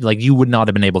 and it like you would not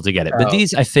have been able to get it. But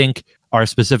these I think are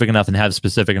specific enough and have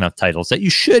specific enough titles that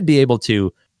you should be able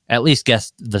to at least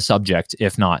guess the subject,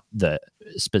 if not the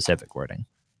specific wording.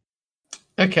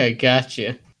 Okay,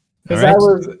 gotcha. Because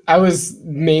I was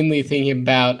mainly thinking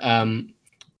about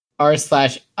r/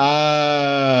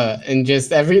 and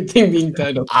just everything being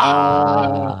titled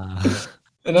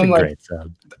and I'm like,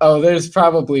 there's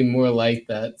probably more like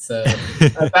that. So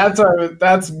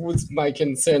that's what's my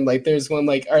concern. Like there's one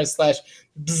like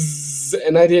r/bzz,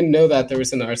 and I didn't know that there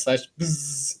was an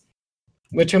r/bzz,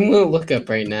 which I'm gonna look up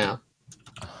right now.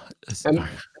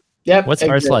 Yep. What's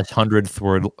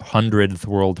r/100th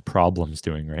world problems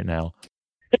doing right now?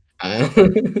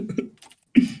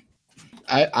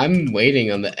 I'm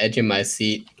waiting on the edge of my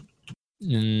seat.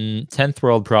 10th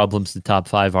world problems, the top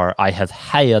 5 are: I have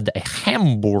had a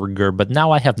hamburger, but now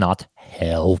I have not.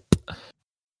 Help.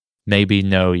 Maybe,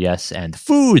 no, yes, and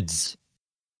foods.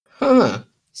 Huh.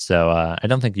 So I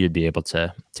don't think you'd be able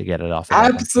to get it off.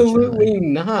 Absolutely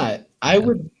not. I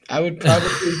would probably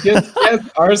just guess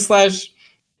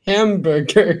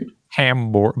r/hamburger.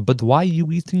 Hamburger, but why are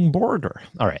you eating burger?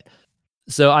 All right.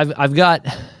 So I've got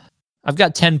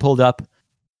 10 pulled up.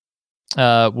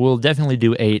 We'll definitely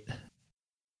do 8.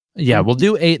 Yeah, we'll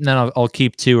do 8, and then I'll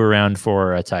keep 2 around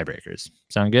for tiebreakers.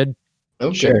 Sound good?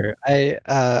 Okay. Sure. I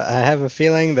have a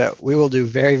feeling that we will do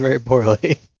very, very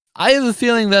poorly. I have a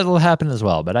feeling that'll happen as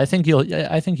well, but I think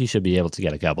you should be able to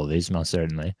get a couple of these, most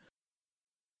certainly.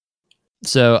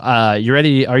 So, you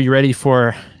ready? Are you ready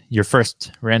for your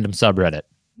first random subreddit?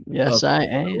 Yes, I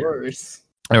am.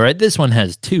 All right, this one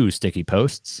has 2 sticky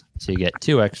posts, so you get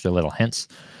 2 extra little hints.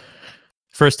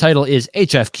 First title is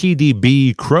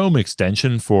HFKDB Chrome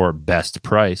extension for best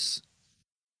price.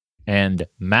 And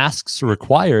masks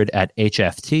required at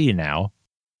HFT now.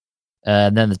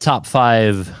 And then the top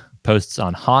 5 posts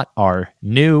on Hot are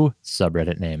new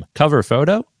subreddit name cover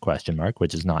photo ?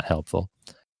 Which is not helpful.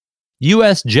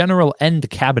 U.S. General End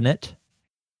Cabinet,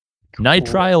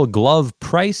 nitrile glove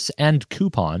price and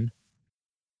coupon,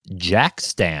 jack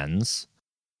stands,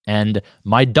 and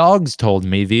my dogs told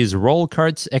me these roll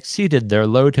carts exceeded their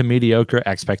low to mediocre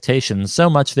expectations so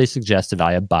much they suggested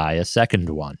I buy a second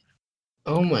one.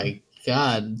 Oh my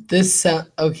god, this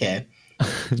sound okay.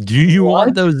 Do you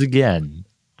want those again?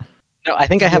 No, I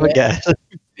think I have a guess.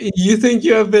 You think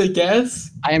you have a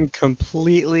guess? I am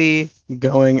completely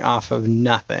going off of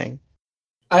nothing.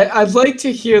 I'd like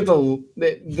to hear the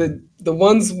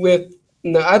ones with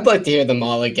no. I'd like to hear them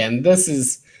all again. This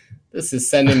is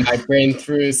sending my brain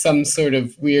through some sort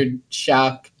of weird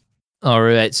shock. All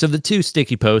right. So the 2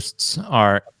 sticky posts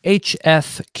are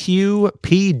HFQPDB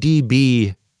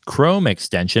Chrome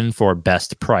extension for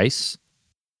best price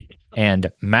and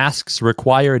masks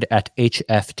required at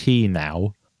HFT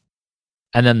now.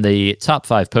 And then the top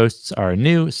 5 posts are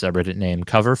new subreddit name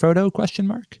cover photo ?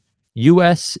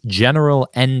 U.S. General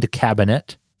End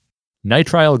Cabinet,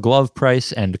 nitrile glove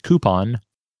price and coupon,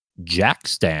 jack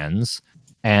stands,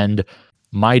 and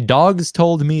my dogs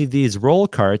told me these roll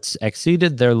carts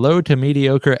exceeded their low to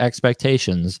mediocre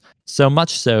expectations, so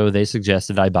much so they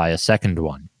suggested I buy a second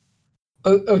one.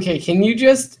 Okay, can you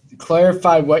just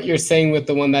clarify what you're saying with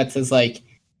the one that says like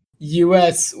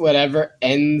U.S. whatever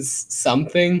ends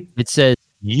something? It says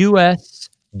U.S.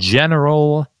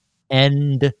 General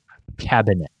End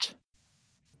Cabinet.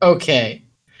 Okay.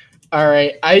 All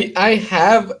right. I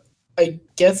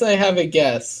guess I have a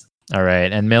guess. All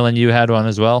right. And Millen, you had one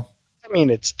as well? I mean,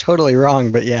 it's totally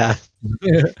wrong, but yeah.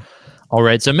 All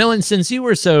right. So Millen, since you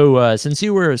were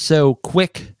so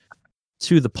quick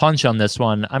to the punch on this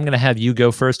one, I'm going to have you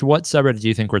go first. What subreddit do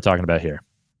you think we're talking about here?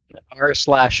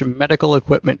 r/medical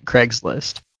equipment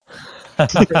Craigslist.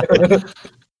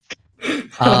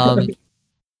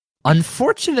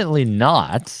 Unfortunately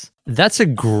not. That's a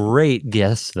great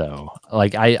guess though.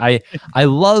 Like I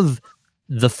love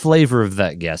the flavor of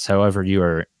that guess. However, you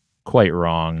are quite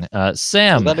wrong.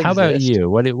 Sam, how about you?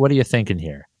 What are you thinking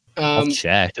here? I'll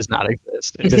check. It does not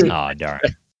exist. Oh, darn.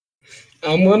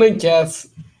 I'm gonna guess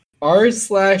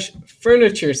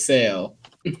r/furniture sale.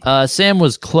 Sam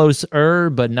was closer,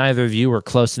 but neither of you were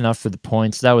close enough for the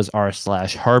points. That was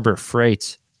r/Harbor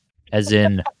Freight, as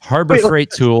in Harbor Freight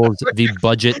Tools, the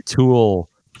budget tool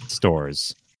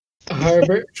stores.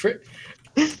 Harbor Freight.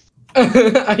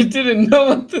 I didn't know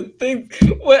what to think.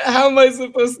 How am I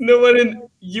supposed to know what an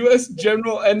U.S.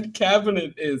 General End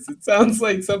Cabinet is? It sounds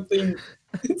like something.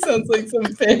 It sounds like some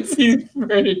fancy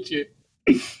furniture.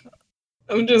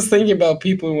 I'm just thinking about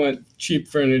people who want cheap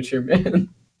furniture, man.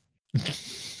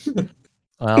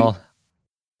 Well,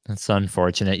 that's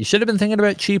unfortunate. You should have been thinking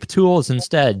about cheap tools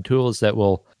instead. Tools that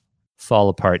will fall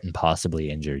apart and possibly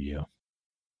injure you.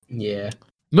 Yeah.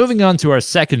 Moving on to our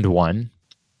second one.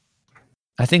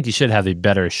 I think you should have a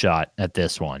better shot at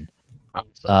this one.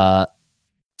 There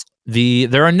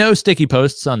are no sticky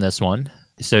posts on this one.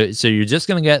 So you're just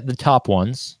going to get the top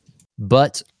ones.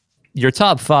 But your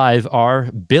top 5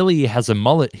 are Billy has a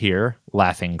mullet here,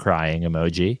 laughing, crying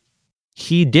emoji.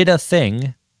 He did a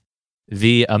thing.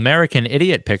 The American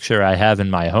Idiot picture I have in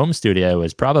my home studio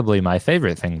is probably my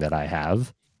favorite thing that I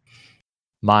have.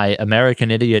 My American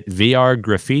Idiot VR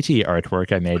graffiti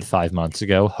artwork I made 5 months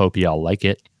ago. Hope y'all like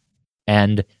it.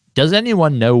 And does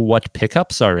anyone know what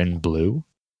pickups are in blue?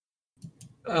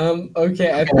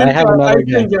 Okay, I think I I'm locked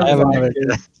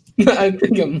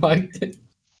in.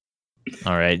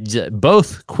 All right,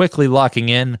 both quickly locking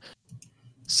in.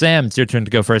 Sam, it's your turn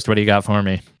to go first. What do you got for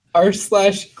me?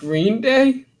 r/Green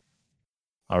Day?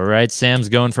 All right, Sam's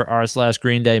going for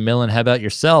r/Green Day. Millen, how about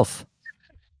yourself?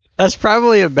 That's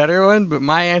probably a better one, but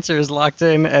my answer is locked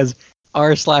in as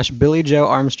r/Billy Joe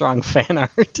Armstrong fan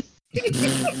art.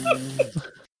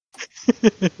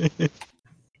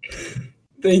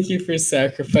 Thank you for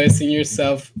sacrificing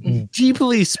yourself.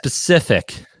 Deeply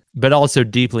specific, but also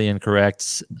deeply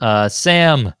incorrect.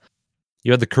 Sam,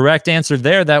 you had the correct answer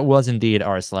there. That was indeed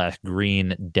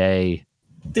r/Green Day.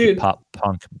 Dude, pop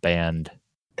punk band.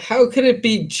 How could it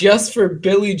be just for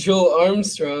Billy Joel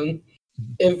Armstrong?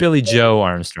 Billy Joe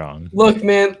Armstrong. Look,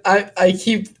 man,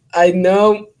 I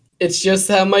know it's just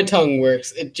how my tongue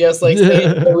works. It just like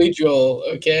saying Billy Joel,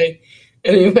 okay?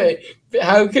 Anyway,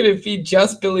 how could it be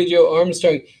just Billy Joe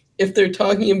Armstrong if they're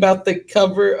talking about the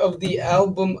cover of the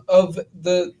album of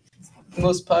the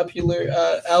most popular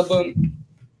album?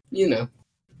 You know.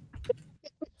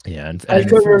 Yeah, and I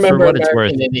couldn't remember what it's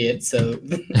worth, Idiot, so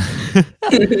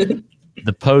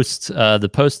the post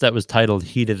that was titled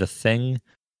 "He Did a Thing"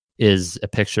 is a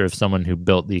picture of someone who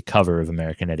built the cover of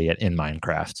American Idiot in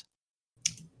Minecraft.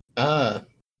 Ah,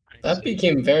 that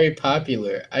became very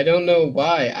popular. I don't know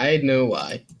why. I know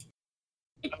why.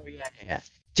 Oh yeah.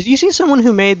 Did you see someone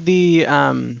who made the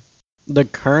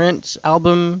current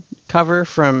album cover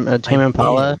from Tame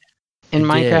Impala in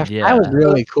Minecraft? yeah. That was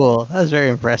really cool. That was very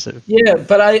impressive. Yeah,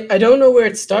 but I don't know where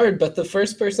it started, but the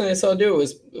first person I saw do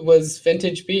it was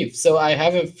Vintage Beef. So I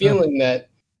have a feeling that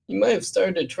he might have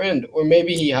started a trend, or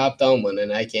maybe he hopped on one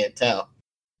and I can't tell.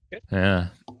 Yeah.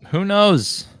 Who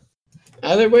knows?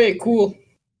 Either way, cool.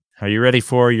 Are you ready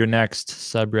for your next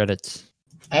subreddit?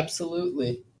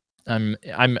 Absolutely. I'm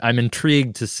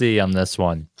intrigued to see on this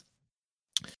one.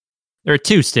 There are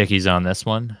 2 stickies on this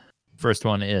one. First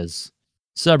one is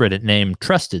subreddit name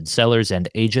Trusted Sellers and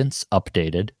Agents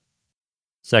updated.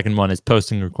 Second one is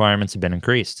posting requirements have been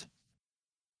increased.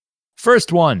 First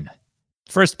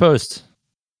post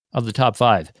of the top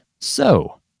 5.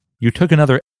 So, you took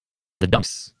another the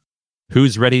dunks.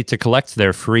 Who's ready to collect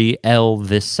their free L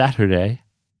this Saturday?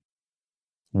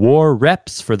 War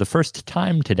reps for the first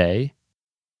time today.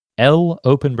 L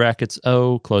open brackets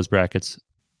O close brackets.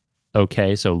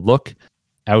 Okay, so look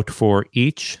out for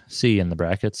each C in the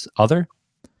brackets other.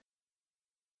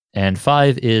 And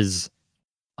 5 is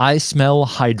I smell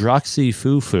hydroxy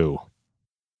foo-foo.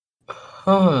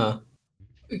 Huh.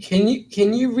 Can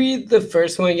you read the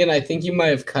first one again? I think you might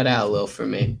have cut out a little for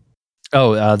me.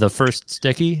 Oh, the first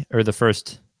sticky or the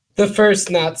first? The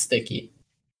first not sticky.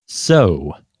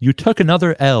 So, you took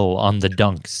another L on the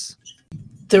dunks.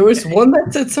 There was one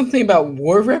that said something about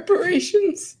war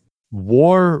reparations.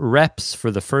 War reps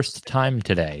for the first time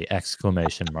today! ! This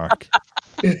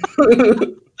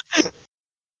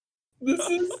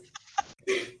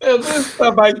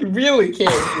stuff I really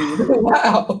can't read.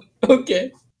 Wow.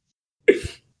 Okay.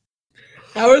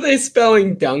 How are they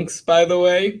spelling dunks, by the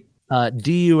way?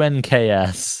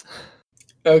 DUNKS.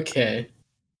 Okay.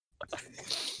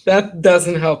 That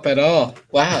doesn't help at all.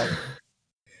 Wow.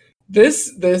 This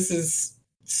is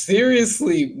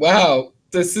seriously, wow.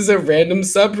 This is a random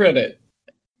subreddit.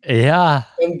 Yeah.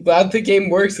 I'm glad the game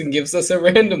works and gives us a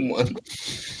random one.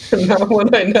 Not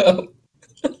one I know.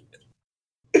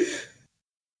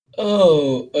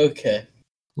 Oh, okay.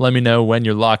 Let me know when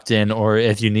you're locked in or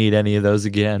if you need any of those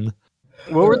again.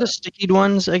 What were the stickied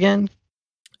ones again?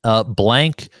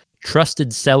 Blank,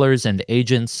 trusted sellers and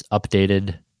agents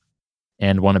updated,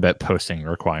 and one about posting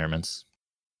requirements.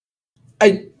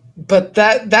 But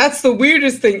that's the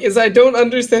weirdest thing is I don't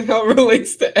understand how it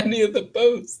relates to any of the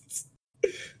posts.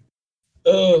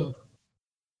 Oh.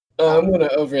 I'm gonna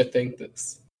overthink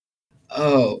this.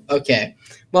 Oh, okay.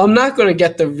 Well, I'm not gonna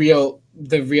get the real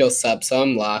sub, so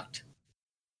I'm locked.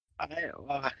 I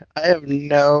have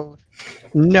no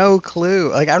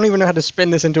clue. Like I don't even know how to spin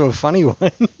this into a funny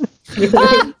one.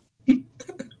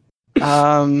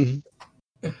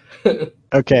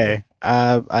 Okay.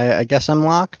 I guess I'm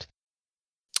locked.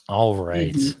 All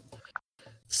right.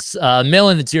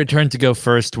 Millen, it's your turn to go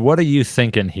first. What are you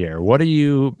thinking here? What are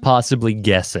you possibly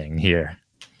guessing here?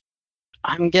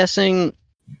 I'm guessing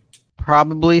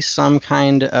probably some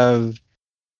kind of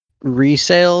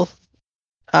resale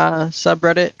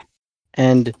subreddit,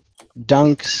 and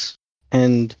dunks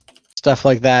and stuff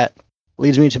like that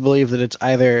leads me to believe that it's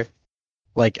either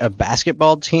like a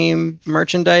basketball team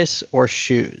merchandise or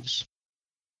shoes.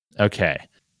 Okay.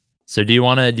 So do you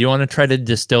want to try to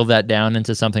distill that down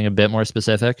into something a bit more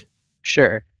specific?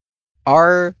 Sure.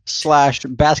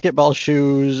 r/basketball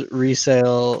shoes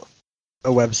resale a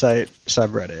website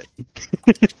subreddit.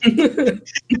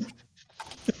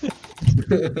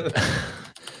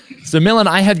 So Millen,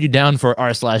 I have you down for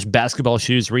r/basketball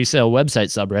shoes resale website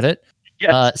subreddit.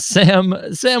 Yes.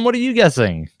 Sam, what are you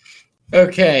guessing?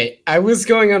 Okay, I was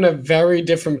going on a very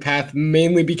different path,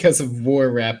 mainly because of war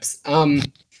reps.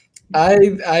 I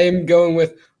am going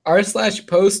with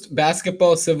r/post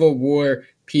basketball civil war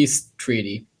peace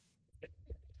treaty.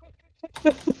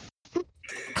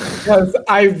 Because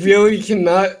I really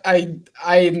cannot.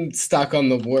 I'm stuck on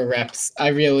the war reps. I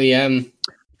really am.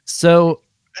 So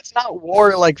It's not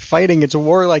war like fighting, it's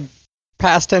war like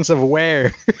past tense of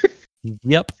where.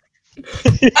 yep.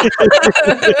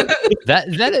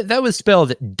 That was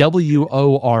spelled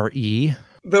WORE.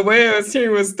 The way I was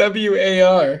hearing was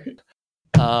WAR.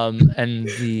 And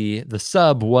the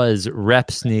sub was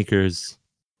rep sneakers,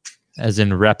 as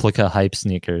in replica hype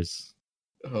sneakers.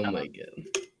 Oh my god.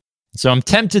 So I'm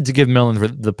tempted to give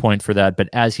Millen the point for that, but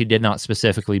as he did not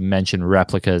specifically mention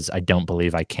replicas, I don't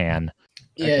believe I can.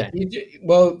 Yeah, Okay.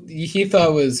 he thought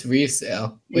it was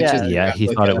resale. Which Yeah. is Yeah, he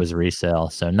thought it replica. was resale,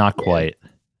 so not quite.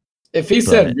 If he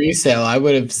said resale, I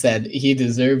would have said he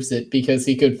deserves it because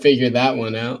he could figure that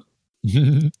one out.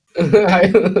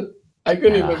 I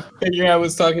couldn't even figure I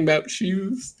was talking about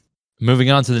shoes.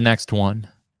 Moving on to the next one.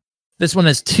 This one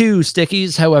has 2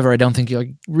 stickies. However, I don't think you're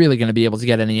really going to be able to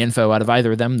get any info out of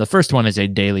either of them. The first one is a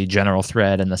daily general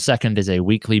thread, and the second is a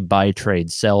weekly buy,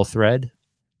 trade, sell thread.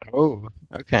 Oh,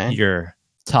 okay. Your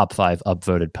top 5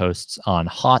 upvoted posts on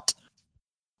Hot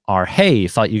are, hey,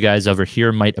 thought you guys over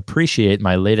here might appreciate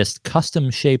my latest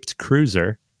custom-shaped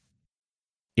cruiser.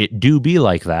 It do be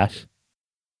like that.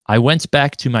 I went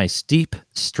back to my steep,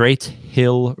 straight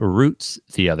hill roots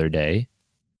the other day.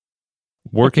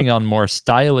 Working on more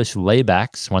stylish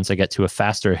laybacks. Once I get to a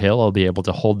faster hill, I'll be able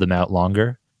to hold them out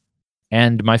longer.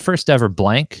 And my first ever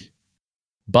blank,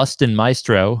 Bustin'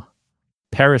 Maestro,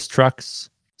 Paris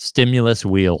trucks, stimulus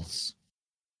wheels.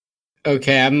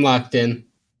 Okay, I'm locked in.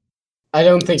 I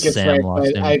don't think it's Sam right, locks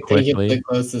but in I think quickly. it's the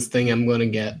closest thing I'm going to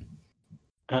get.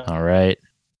 All right.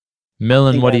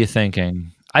 Millen, what are you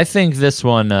thinking? I think this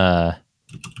one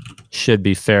should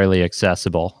be fairly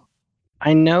accessible.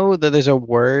 I know that there's a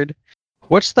word.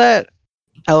 What's that,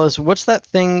 Ellis? What's that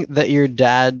thing that your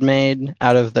dad made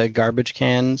out of the garbage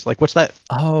cans? Like, what's that?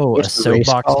 Oh, What's a the race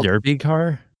soapbox called? derby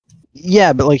car?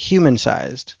 Yeah, but like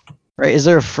human-sized, right? Is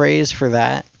there a phrase for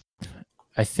that?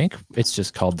 I think it's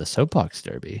just called the soapbox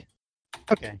derby.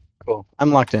 Okay, cool.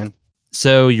 I'm locked in.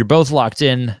 So you're both locked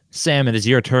in. Sam, it is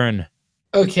your turn.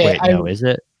 Okay, Wait, no, is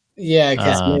it? Yeah,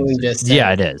 because Nolan just said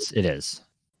Yeah, it is. It is.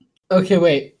 Okay,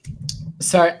 wait.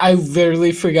 Sorry, I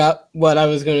literally forgot what I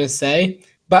was going to say.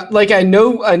 But like I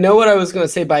know what I was going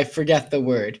to say, but I forget the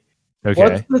word. Okay.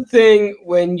 What's the thing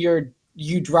when you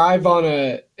drive on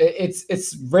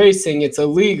it's racing, it's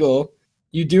illegal.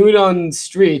 You do it on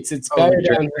streets, it's better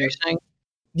down here. Racing?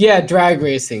 Yeah, drag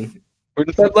racing.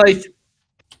 But like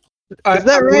Is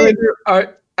that right?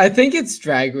 I think it's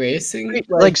drag racing.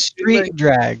 Like street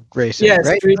drag racing, yeah,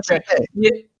 right? street drag.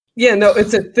 Yeah, no,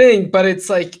 it's a thing, but it's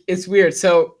like it's weird.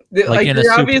 So like in a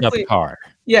they're souped-up car.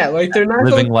 Yeah, like they're not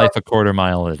living going life a quarter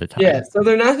mile at a time. Yeah, so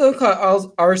they're not going to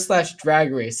call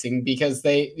r/drag racing because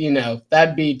they,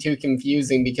 that'd be too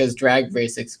confusing because drag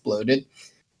race exploded.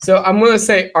 So I'm going to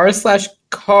say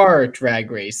r/car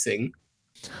drag racing.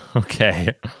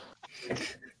 Okay.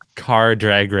 Car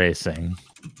drag racing.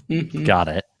 Mm-hmm. Got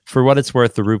it. For what it's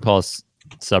worth, the RuPaul's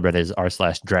subreddit is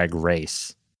r/drag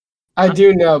race. I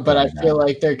do know, but I feel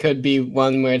like there could be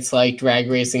one where it's like drag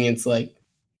racing. It's like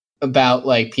about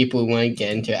like people who want to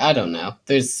get into it. I don't know.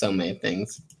 There's so many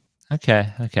things.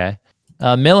 Okay.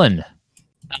 Millen,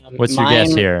 what's your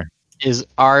guess here? Is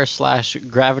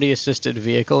r/gravity assisted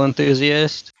vehicle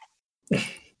enthusiast.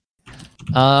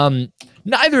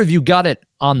 Neither of you got it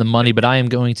on the money, but I am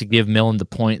going to give Millen the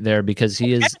point there because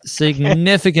he is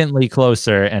significantly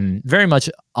closer and very much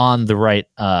on the right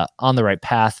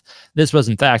path. This was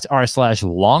in fact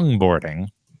r/longboarding.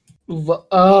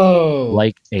 Oh,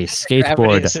 like a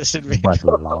skateboard, but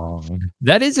long.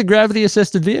 That is a gravity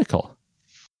assisted vehicle.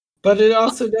 But it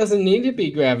also doesn't need to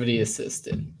be gravity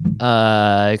assisted.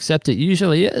 Except it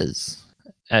usually is.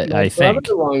 I think. A lot of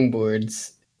the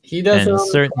longboards. He doesn't. And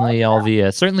certainly all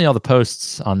the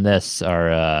posts on this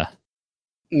are.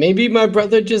 Maybe my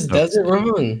brother just does it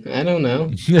wrong. I don't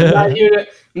know. I'm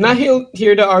not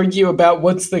here to argue about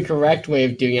what's the correct way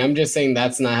of doing it. I'm just saying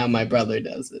that's not how my brother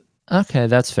does it. Okay,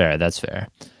 that's fair.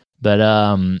 But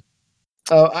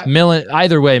Millen.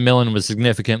 Either way, Millen was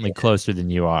significantly closer than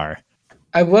you are.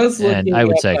 I was looking, and I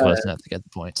would say close enough to get the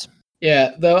points.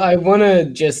 Yeah, though I want to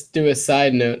just do a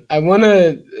side note. I want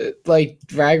to like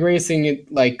drag racing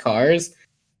like cars.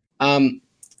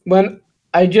 When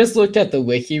I just looked at the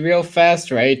wiki real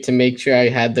fast, right, to make sure I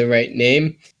had the right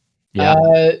name. Yeah.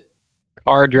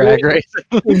 Car drag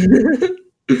racing.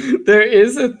 There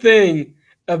is a thing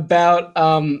about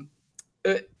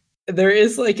there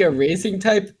is like a racing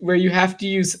type where you have to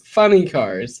use funny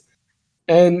cars,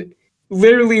 and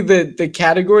literally the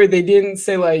category they didn't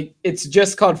say like it's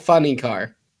just called funny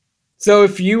car. So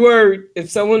if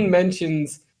someone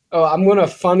mentions, oh, I'm going to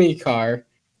funny car,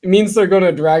 it means they're going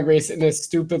to drag race in a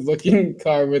stupid looking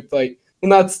car with like, well,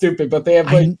 not stupid, but they have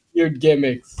like weird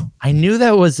gimmicks. I knew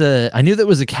that was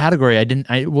a category. Do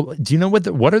you know what's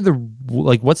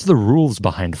the rules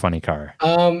behind funny car?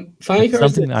 Funny car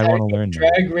is something I want to learn.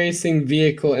 Drag racing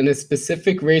vehicle in a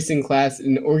specific racing class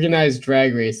in organized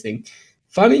drag racing.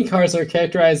 Funny cars are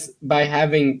characterized by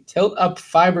having tilt-up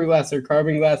fiberglass or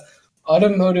carbon glass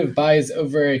automotive bodies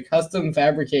over a custom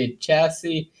fabricated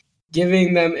chassis,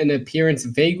 giving them an appearance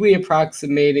vaguely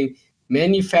approximating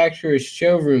manufacturer's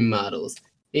showroom models.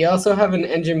 They also have an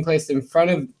engine placed in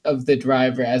front of the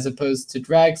driver as opposed to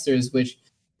dragsters, which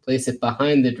place it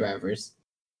behind the drivers.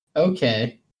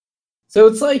 Okay. So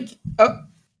it's like,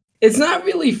 it's not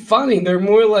really funny. They're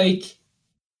more like,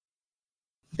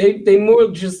 they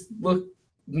more just look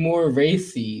more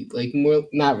racy, like more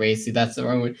not racy. That's the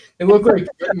wrong word. They look like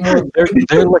more.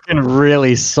 They're looking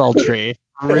really sultry,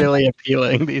 really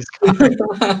appealing. These cars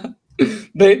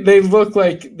they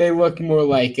look more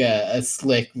like a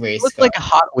slick race look car. like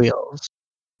Hot Wheels.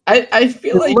 I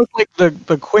feel They like look like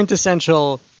the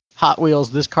quintessential Hot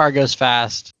Wheels. This car goes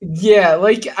fast. yeah,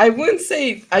 like I wouldn't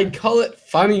say I'd call it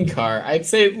funny car. I'd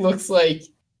say it looks like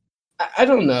I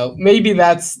don't know. Maybe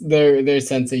that's their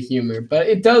sense of humor, but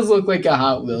it does look like a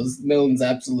Hot Wheels. Milton's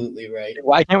absolutely right.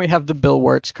 Why can't we have the Bill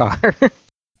Wirtz car?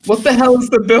 What the hell is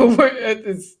the billboard?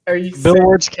 Are you Bill saying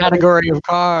Wirtz category of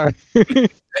car.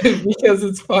 because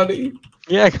it's funny?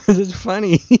 Yeah, because it's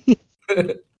funny.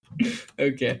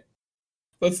 Okay.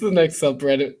 What's the next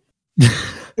subreddit?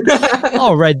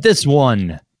 All right, this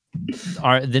one.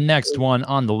 The next one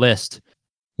on the list.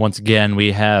 Once again,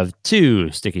 we have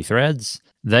two sticky threads.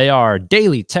 They are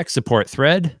Daily Tech Support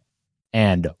Thread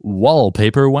and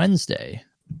Wallpaper Wednesday.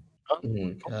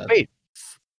 God. Wait,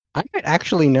 I might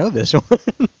actually know this one.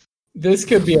 This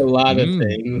could be a lot of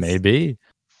things. Maybe.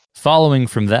 Following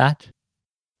from that,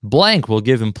 blank will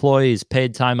give employees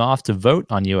paid time off to vote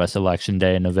on U.S. Election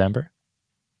Day in November.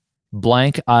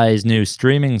 Blank eyes new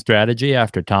streaming strategy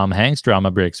after Tom Hanks drama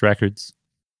breaks records.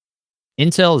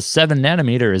 Intel's 7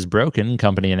 nanometer is broken.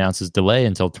 Company announces delay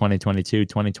until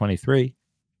 2022-2023.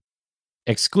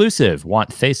 Exclusive.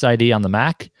 Want Face ID on the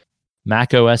Mac?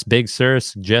 Mac OS Big Sur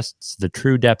suggests the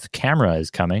True Depth camera is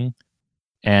coming.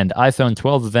 And iPhone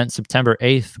 12 event September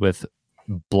 8th with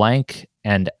blank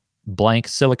and blank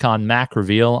Silicon Mac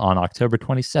reveal on October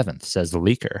 27th, says the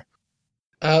leaker.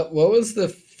 What was the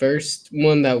first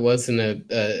one that wasn't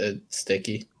a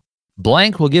sticky?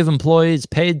 Blank will give employees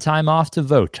paid time off to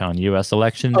vote on U.S.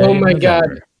 Election Day. Oh in my November.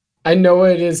 God. I know what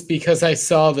it is because I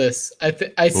saw this.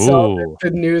 I saw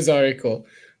the news article.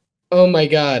 Oh my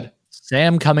God.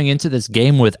 Sam coming into this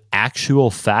game with actual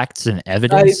facts and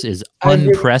evidence is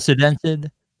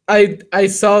unprecedented. I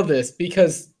saw this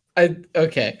because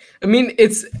okay. I mean,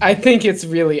 I think it's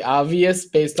really obvious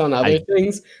based on other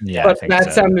things, Yeah, but I think that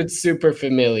so. sounded super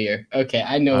familiar. Okay,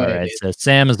 I know All what right, it is. so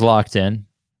Sam is locked in.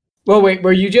 Well, wait,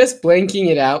 were you just blanking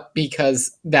it out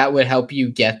because that would help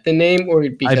you get the name, or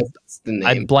because it's the name?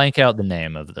 I'd blank out the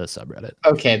name of the subreddit.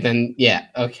 Okay, then yeah.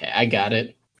 Okay, I got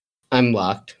it. I'm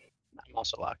locked. I'm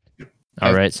also locked.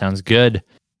 All right, sounds good.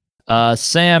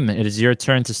 Sam, it is your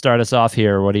turn to start us off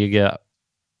here. What do you got?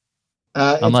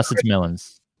 Unless it's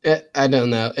Millens. I don't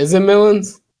know. Is it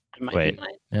Millens? Wait,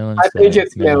 Millens. I think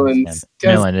it's Millens.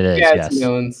 Millen, it is. Yeah, Yes. it's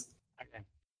Millens. Okay.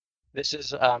 This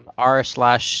is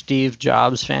r/Steve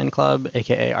Jobs fan club,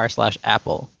 aka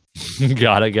r/Apple.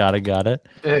 Got it.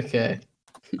 Okay.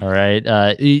 All right.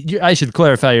 I should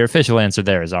clarify your official answer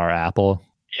there is our Apple.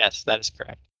 Yes, that is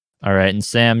correct. All right, and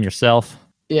Sam, yourself?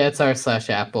 Yeah, it's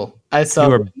r/Apple. I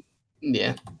saw.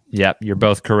 Yeah. Yep, you're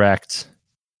both correct.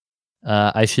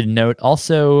 I should note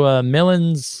also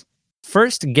Millen's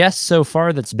first guess so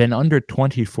far that's been under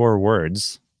 24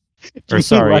 words. Or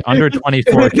sorry, under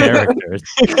 24 characters.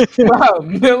 Wow,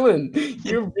 Millen,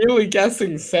 you're really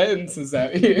guessing sentences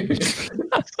out here.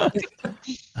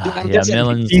 Yeah,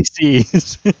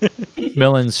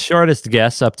 Millen's shortest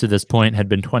guess up to this point had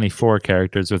been 24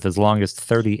 characters with his longest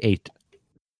 38.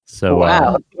 So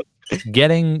wow.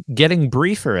 Getting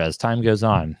briefer as time goes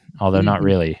on, although not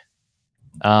really.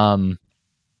 Millen,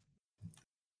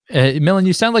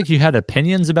 you sound like you had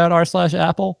opinions about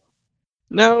r/Apple.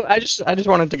 No, I just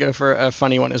wanted to go for a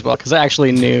funny one as well because I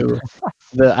actually knew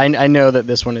I know that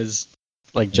this one is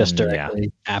like just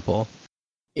directly Apple.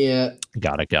 Yeah.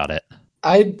 Got it.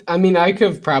 I mean I could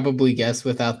have probably guessed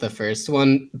without the first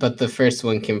one, but the first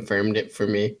one confirmed it for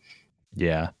me.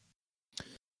 Yeah.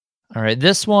 All right,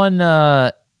 this one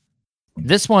I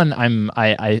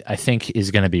think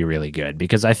is going to be really good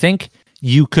because I think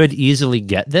you could easily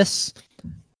get this,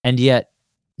 and yet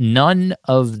none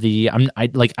of the I'm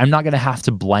not going to have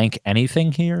to blank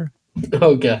anything here.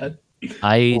 Oh God.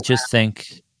 I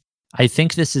think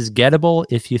this is gettable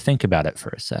if you think about it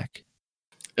for a sec.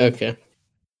 Okay.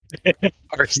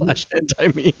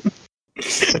 r/anti-meme.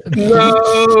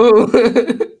 No.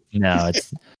 No,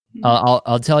 it's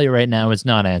I'll tell you right now, it's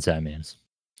not anti-memes.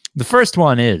 The first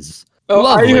one is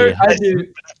lovely. I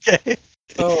did.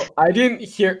 Oh, I didn't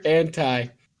hear anti.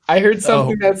 I heard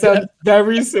something that sounds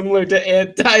very similar to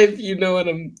anti. If you know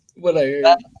what I heard.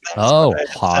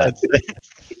 Hot.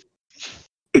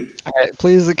 All right,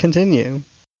 please continue.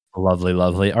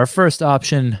 Lovely. Our first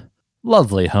option,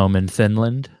 lovely home in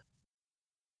Finland.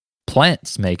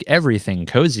 Plants make everything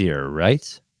cozier,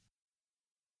 right?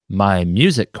 My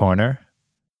Music Corner,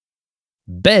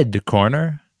 Bed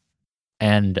Corner,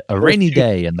 and A Rainy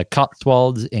Day in the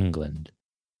Cotswolds, England.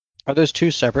 Are those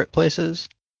two separate places?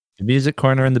 The Music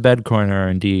Corner and the Bed Corner are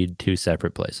indeed two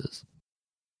separate places.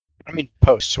 I mean,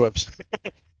 posts. Whoops.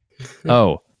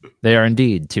 Oh, they are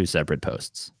indeed two separate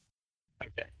posts.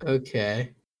 Okay.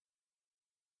 Okay.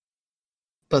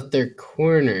 But they're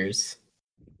corners.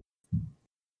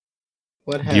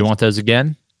 What Do you want those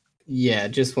again? Yeah,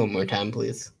 just one more time,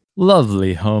 please.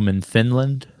 Lovely home in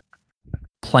Finland.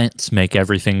 Plants make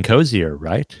everything cozier,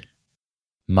 right?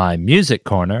 My Music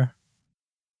Corner,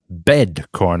 Bed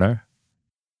Corner,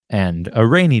 and A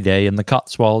Rainy Day in the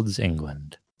Cotswolds,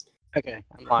 England. Okay.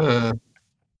 I'm locked.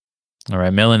 All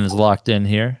right, Millen is locked in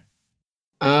here.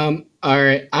 All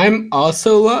right. I'm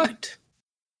also locked.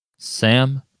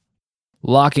 Sam,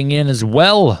 locking in as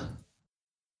well.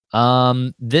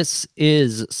 This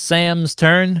is Sam's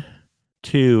turn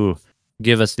to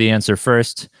give us the answer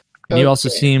first. And you also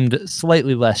seemed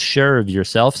slightly less sure of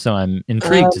yourself, so I'm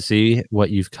intrigued to see what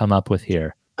you've come up with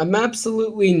here. I'm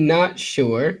absolutely not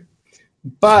sure,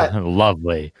 but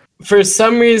lovely. For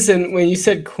some reason, when you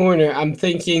said corner, I'm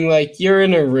thinking like you're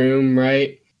in a room,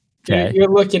 right? Okay. You're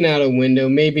looking out a window,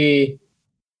 maybe.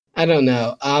 I don't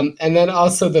know. And then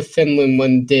also the Finland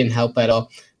one didn't help at all.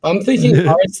 I'm thinking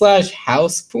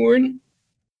r/house porn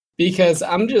because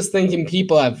I'm just thinking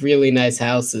people have really nice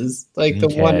houses, like the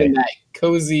one in that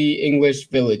cozy English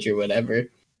village or whatever.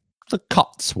 The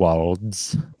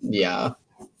Cotswolds. Yeah.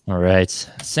 All right.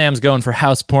 Sam's going for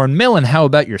house porn. Millen, how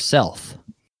about yourself?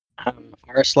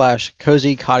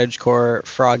 r/cozy cottagecore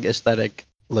frog aesthetic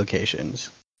locations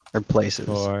or places.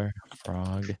 Or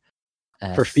frog.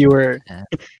 For fewer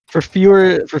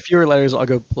letters, I'll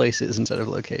go places instead of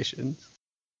locations.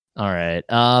 All right.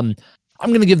 I'm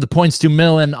going to give the points to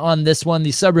Millen on this one. The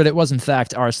subreddit was in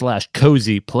fact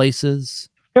r/cozy places.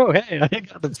 Oh, hey, I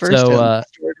got the first and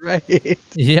last word right.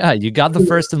 Yeah, you got the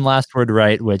first and last word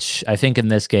right, which I think in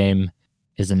this game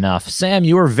is enough. Sam,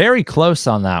 you were very close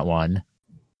on that one,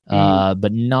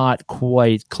 but not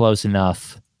quite close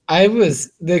enough.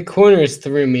 The corners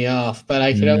threw me off, but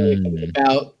I could only think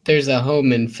about there's a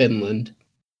home in Finland.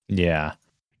 Yeah.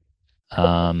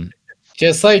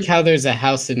 Just like how there's a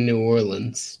house in New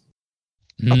Orleans.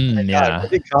 Yeah. What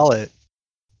do you call it?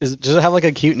 Does it have like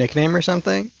a cute nickname or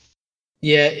something?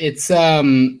 Yeah, it's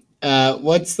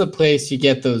what's the place you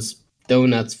get those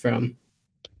donuts from?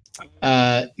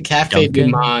 Cafe du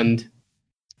Monde.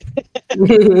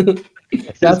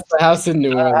 That's the house in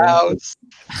New Orleans.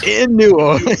 In New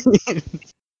Orleans.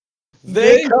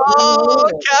 They call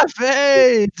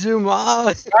Cafe du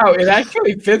Monde. Wow, it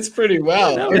actually fits pretty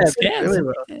well. No, It's really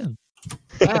well.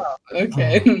 Wow,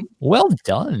 okay. Well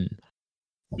done.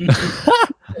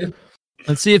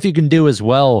 Let's see if you can do as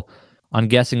well on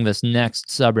guessing this next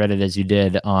subreddit as you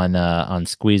did on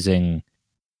squeezing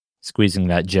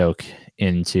that joke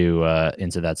into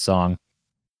that song.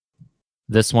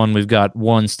 This one we've got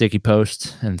 1 sticky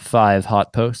post and 5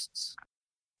 hot posts.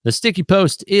 The sticky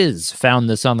post is found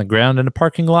this on the ground in a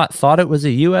parking lot, thought it was a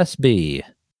USB.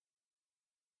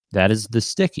 That is the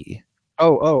sticky.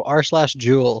 Oh,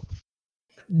 r/Jewel.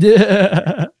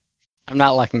 I'm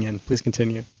not locking in. Please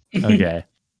continue. Okay.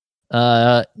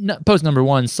 Post number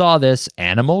 1, saw this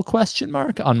animal ?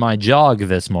 On my jog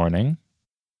this morning.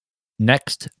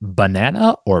 Next,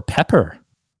 banana or pepper?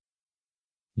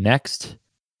 Next,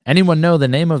 anyone know the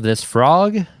name of this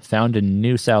frog found in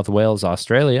New South Wales,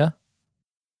 Australia?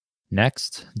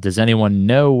 Next, does anyone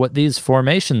know what these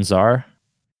formations are?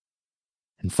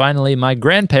 And finally, my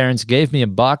grandparents gave me a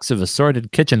box of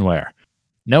assorted kitchenware.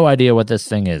 No idea what this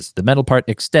thing is. The metal part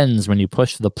extends when you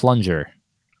push the plunger.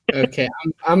 Okay,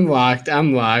 I'm locked.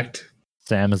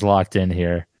 Sam is locked in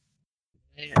here.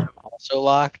 I'm also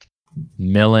locked.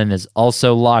 Millen is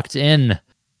also locked in.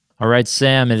 All right,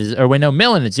 Sam,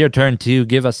 Millen, it's your turn to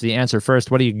give us the answer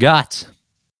first. What do you got?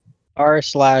 r/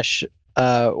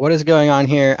 what is going on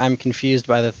here? I'm confused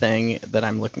by the thing that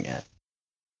I'm looking at.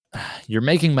 You're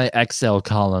making my Excel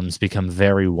columns become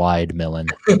very wide, Millen.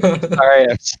 Sorry,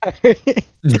 I'm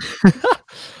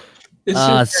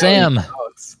sorry. Sam.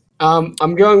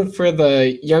 I'm going for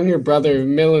the younger brother of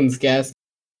Millen's guess.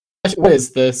 What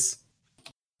is this?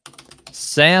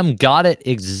 Sam got it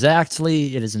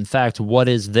exactly. It is, in fact, what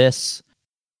is this?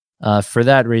 For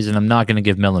that reason, I'm not going to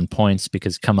give Millen points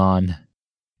because, come on.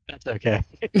 That's okay.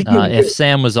 If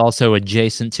Sam was also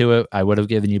adjacent to it, I would have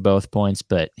given you both points,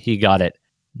 but he got it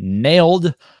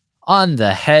nailed on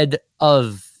the head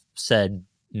of said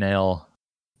nail.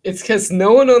 It's because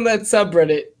no one on that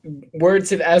subreddit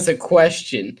words it as a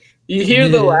question. You hear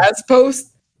the last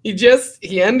post?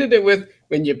 He ended it with,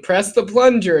 when you press the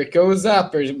plunger, it goes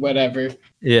up or whatever.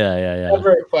 Yeah.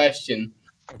 Never a question.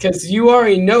 Because you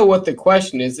already know what the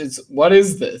question is. It's, what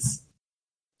is this?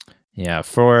 Yeah,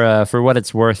 for what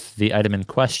it's worth, the item in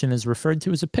question is referred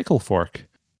to as a pickle fork,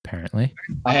 apparently.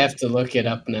 I have to look it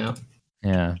up now.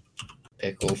 Yeah.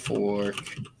 Pickle fork.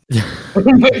 Oh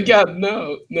my god,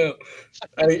 no.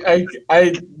 I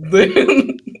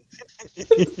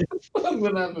I'm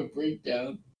gonna have a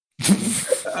breakdown.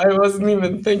 I wasn't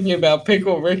even thinking about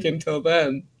Pickle Rick until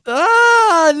then.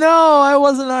 Ah, no, I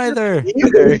wasn't either.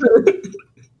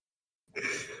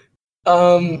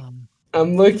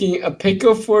 I'm looking. A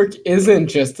pickle fork isn't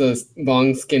just a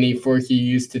long, skinny fork you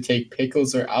use to take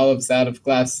pickles or olives out of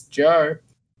glass jar.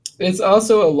 It's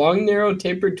also a long, narrow,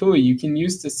 tapered tool you can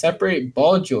use to separate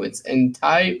ball joints and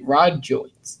tie rod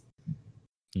joints.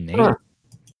 Neat. Huh.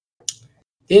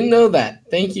 Didn't know that.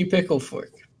 Thank you, pickle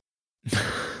fork.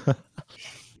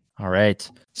 All right.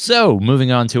 So,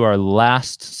 moving on to our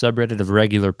last subreddit of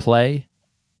regular play.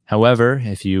 However,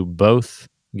 if you both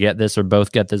get this or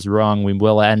both get this wrong, we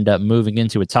will end up moving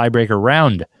into a tiebreaker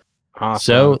round. Awesome.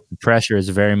 So, the pressure is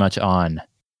very much on.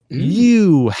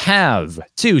 You have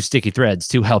 2 sticky threads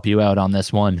to help you out on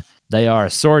this one. They are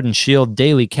Sword and Shield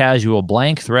Daily Casual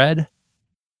Blank Thread,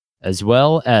 as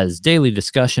well as Daily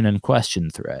Discussion and Question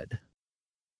Thread.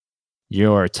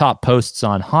 Your top posts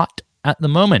on Hot at the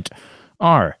moment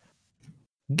are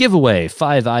Giveaway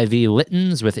 5 IV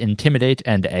Littens with Intimidate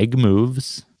and Egg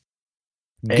moves.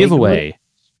 Giveaway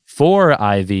 4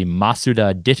 IV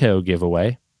Masuda Ditto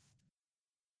giveaway.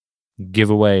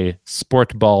 Giveaway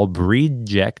Sport Ball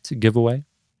Breedject giveaway.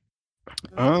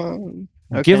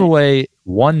 Okay. Giveaway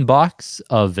 1 box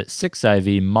of 6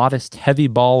 IV Modest Heavy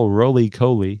Ball Roly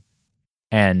Coly.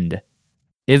 And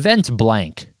Event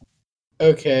Blank.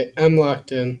 Okay, I'm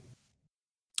locked in.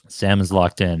 Sam is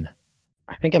locked in.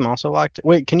 I think I'm also locked.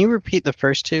 Wait, can you repeat the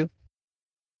first 2?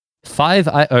 5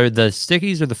 or the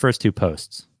stickies or the first 2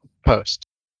 posts? Post.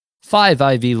 5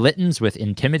 IV Littens with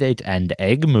Intimidate and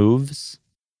Egg moves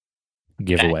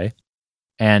giveaway.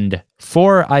 And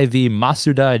 4 IV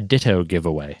Masuda Ditto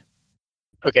giveaway.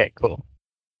 Okay, cool.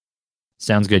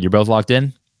 Sounds good. You're both locked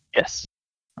in? Yes.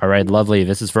 All right, lovely.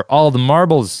 This is for all the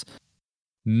marbles.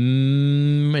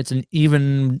 It's an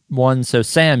even one. So,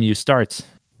 Sam, you start.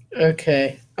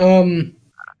 Okay.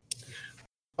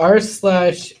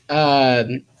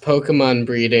 r/Pokemon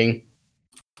breeding.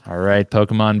 All right,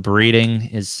 Pokemon breeding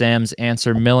is Sam's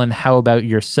answer. Millen, how about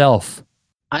yourself?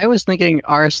 I was thinking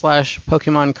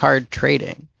r/Pokemon card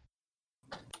trading.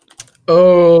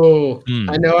 Oh,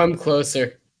 I know I'm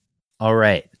closer. All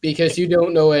right. Because you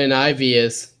don't know what an IV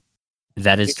is.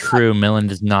 That is true. Millen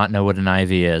does not know what an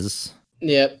IV is.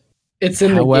 Yep. It's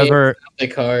in However, the game, not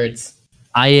the cards.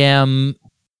 I am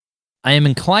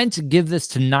inclined to give this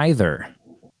to neither,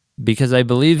 because I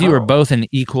believe you are both an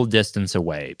equal distance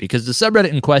away, because the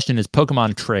subreddit in question is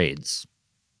Pokemon trades.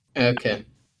 Okay.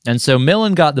 And so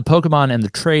Millen got the Pokemon and the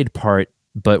trade part,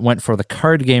 but went for the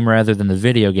card game rather than the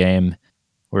video game,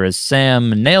 whereas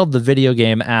Sam nailed the video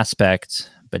game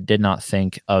aspect, but did not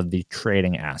think of the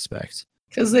trading aspect.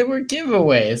 Because they were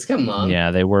giveaways. Come on.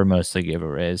 Yeah, they were mostly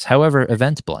giveaways. However,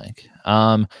 event blank.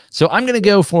 So I'm going to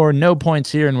go for no points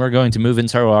here, and we're going to move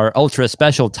into our ultra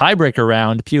special tiebreaker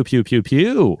round. Pew, pew, pew,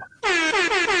 pew.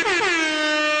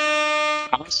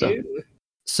 Awesome.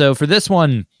 So for this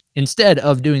one, instead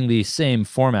of doing the same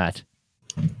format,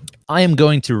 I am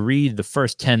going to read the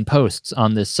first 10 posts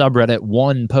on this subreddit,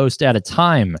 1 post at a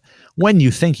time. When you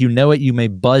think you know it, you may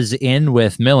buzz in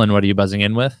with Millen. What are you buzzing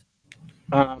in with?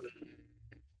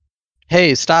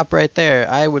 Hey, stop right there.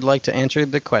 I would like to answer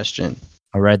the question.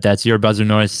 All right, that's your buzzer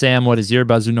noise. Sam, what is your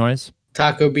buzzer noise?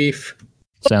 Taco beef.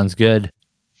 Sounds good.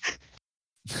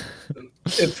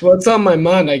 It's what's on my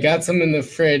mind. I got some in the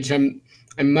fridge. I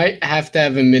might have to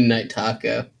have a midnight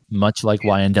taco. Much like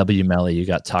YNW Melly, you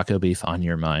got taco beef on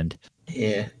your mind.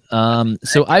 Yeah.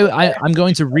 So I'm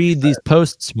going to read these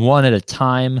posts 1 at a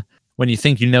time. When you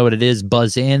think you know what it is,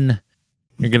 buzz in.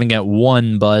 You're going to get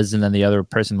 1 buzz, and then the other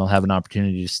person will have an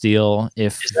opportunity to steal.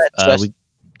 If Is that just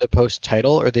the post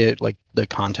title or the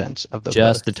contents of the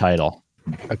just post? the title.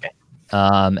 Okay.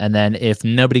 And then if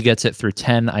nobody gets it through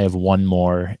 10, I have 1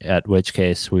 more, at which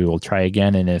case we will try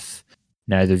again. And if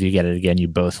neither of you get it again, you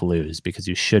both lose, because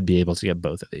you should be able to get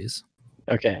both of these.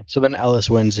 Okay. So then Ellis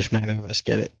wins if neither of us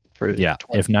get it. Yeah.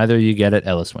 20. If neither of you get it,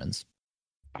 Ellis wins.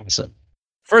 Awesome.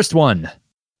 First one,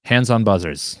 hands-on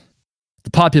buzzers. The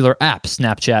popular app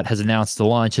Snapchat has announced the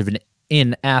launch of an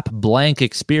in-app blank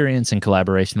experience in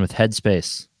collaboration with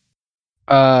Headspace.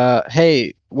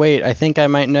 Hey, wait, I think I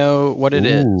might know what it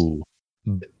is.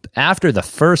 After the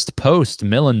first post,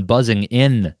 Millen buzzing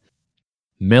in.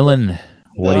 Millen,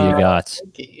 What do you got?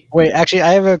 Okay. Wait, actually,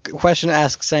 I have a question to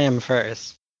ask Sam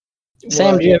first.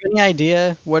 Sam, do you have any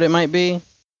idea what it might be?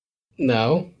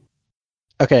 No.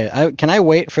 Okay, can I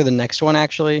wait for the next one,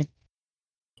 actually?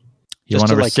 You want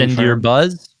to rescind your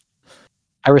buzz?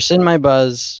 I rescind my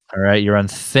buzz. All right, you're on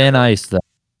thin ice, though.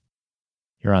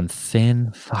 You're on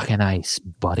thin fucking ice,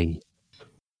 buddy.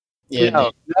 Yeah.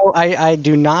 No, I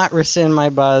do not rescind my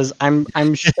buzz. I'm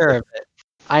sure of it.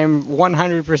 I'm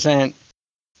 100%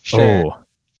 sure. Oh.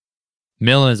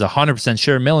 Millen is 100%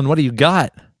 sure. Millen, what do you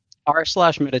got?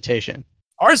 r/meditation.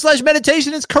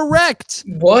 r/meditation is correct.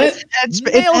 What?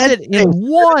 Nailed it in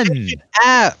one.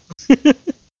 App.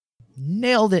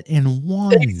 Nailed it in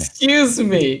one. Excuse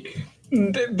me.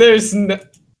 There's no.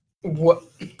 What?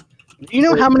 Do you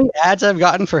know how many ads I've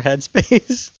gotten for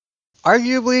Headspace?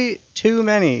 Arguably too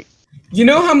many. You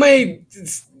know how many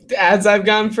ads I've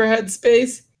gotten for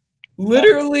Headspace?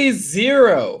 Literally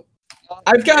 0.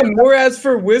 I've gotten more ads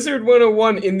for Wizard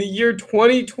 101 in the year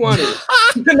 2020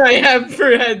 than I have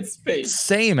for Headspace.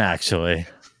 Same, actually.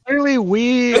 Clearly,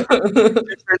 we are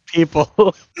different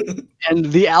people,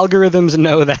 and the algorithms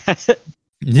know that.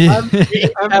 Yeah.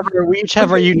 We each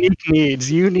have our unique needs.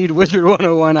 You need Wizard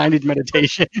 101, I need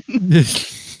meditation.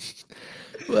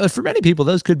 Well, for many people,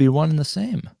 those could be one and the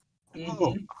same.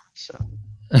 Mhm. So,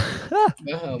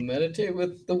 Wow, meditate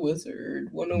with the Wizard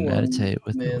 101. Meditate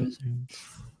with the man. wizard.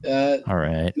 All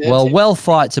right. Meditate. Well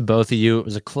fought to both of you. It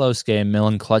was a close game.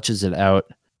 Millen clutches it out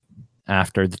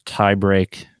after the tie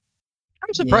break.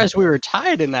 I'm surprised we were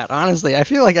tied in that, honestly. I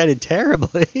feel like I did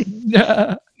terribly.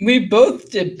 We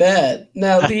both did bad.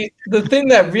 Now, the thing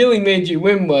that really made you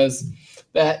win was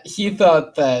that he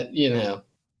thought that,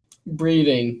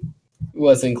 breeding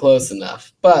wasn't close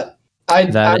enough. But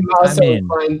I'm also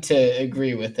inclined to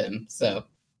agree with him. So,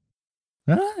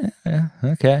 Yeah,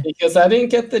 okay. because I didn't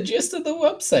get the gist of the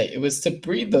website. It was to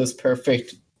breed those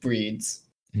perfect breeds.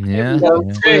 Yeah. No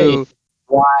yeah. trade.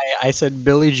 Why I said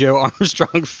Billy Joe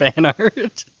Armstrong fan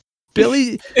art.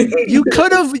 Billy, you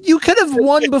could have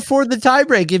won before the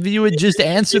tiebreak if you had just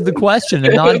answered the question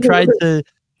and not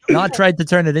tried to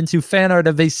turn it into fan art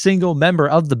of a single member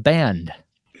of the band.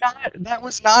 That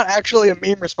was not actually a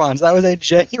meme response. That was a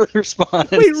genuine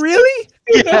response. Wait, really?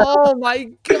 Yeah. Oh my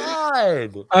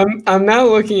god! I'm now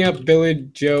looking up Billy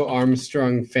Joe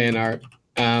Armstrong fan art.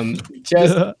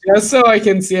 Just so I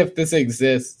can see if this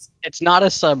exists. It's not a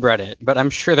subreddit, but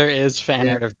I'm sure there is fan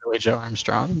art of Billy Joe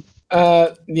Armstrong.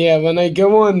 Yeah, when I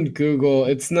go on Google,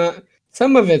 it's not,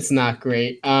 some of it's not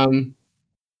great.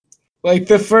 Like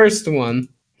the first one,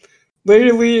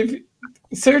 literally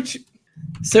search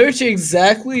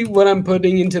exactly what I'm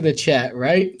putting into the chat,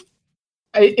 right?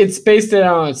 It spaced it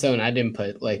out on its own. I didn't put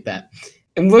it like that.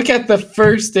 And look at the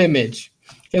first image,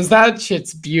 because that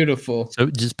shit's beautiful. So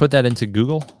just put that into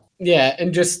Google. Yeah,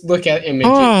 and just look at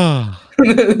images.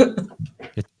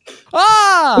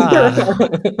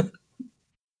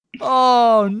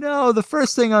 Oh no, the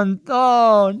first thing on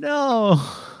oh no.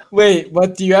 Wait,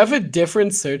 what, do you have a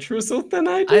different search result than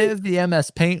I do? I have the MS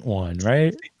Paint one,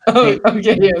 right? Oh,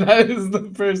 okay, yeah, that is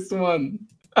the first one.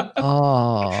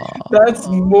 Oh. That's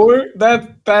more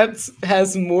that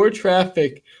has more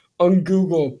traffic on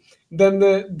Google than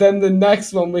the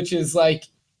next one, which is like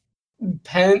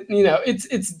pen,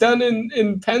 it's done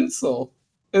in pencil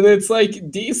and it's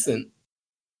like decent.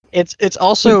 It's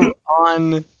also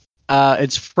on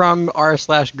it's from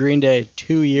r/Green Day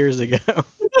 2 years ago.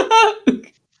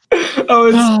 Oh,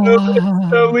 it's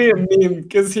totally a meme,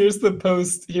 because here's the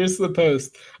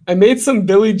post. I made some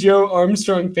Billy Joe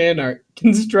Armstrong fan art.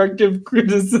 Constructive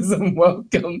criticism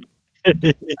welcome.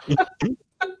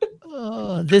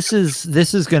 This is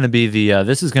going to be the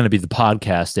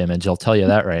podcast image. I'll tell you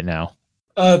that right now.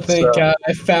 Oh, thank God.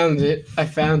 I found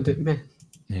it, man.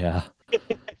 Yeah.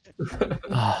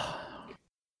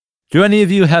 Do any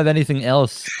of you have anything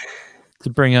else to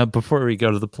bring up before we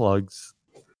go to the plugs?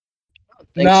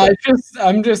 No,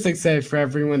 I'm just excited for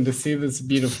everyone to see this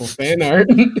beautiful fan art.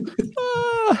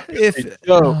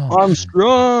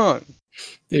 Armstrong.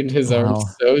 Dude, his arms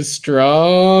so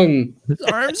strong. His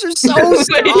arms are so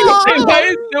strong. Why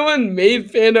has no one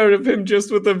made fan art of him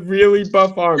just with a really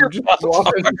buff arm?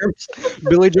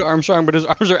 Billy Joe Armstrong, but his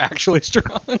arms are actually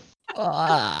strong.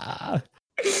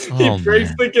 He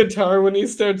breaks the guitar when he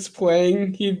starts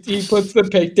playing. He puts the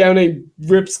pick down and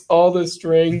rips all the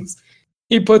strings.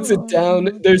 He puts it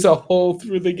down. There's a hole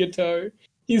through the guitar.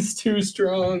 He's too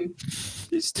strong.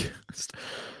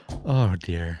 Oh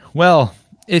dear. Well,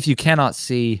 if you cannot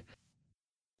see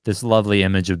this lovely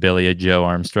image of Billy Joe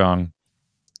Armstrong,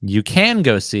 you can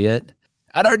go see it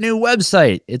at our new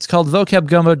website. It's called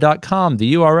vocabgumbo.com.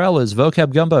 The URL is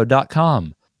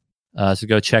vocabgumbo.com. So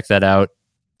go check that out.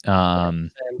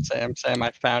 Sam,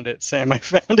 I found it. Sam, I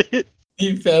found it.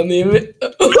 You found the image.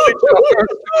 But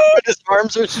his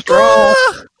arms are strong.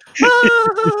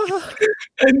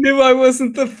 I knew I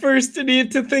wasn't the first idiot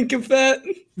to think of that.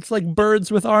 It's like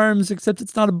birds with arms, except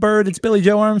it's not a bird. It's Billy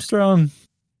Joe Armstrong.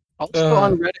 Also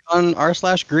on Reddit on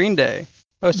r/Green Day.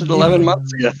 Posted 11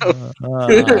 months ago.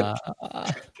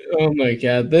 Oh my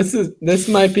god, this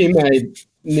might be my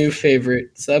new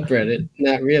favorite subreddit.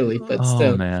 Not really, but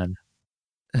still. Oh man.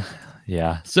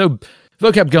 Yeah. So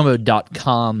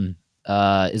vocabgumbo.com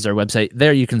is our website.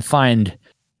 There you can find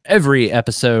every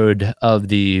episode of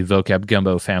the Vocab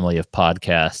Gumbo family of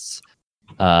podcasts.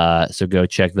 So go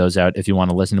check those out if you want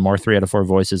to listen to more 3 out of 4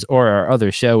 voices or our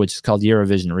other show, which is called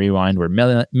Eurovision Rewind,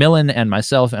 where Millen and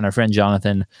myself and our friend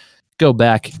Jonathan go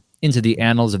back into the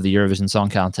annals of the Eurovision Song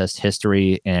Contest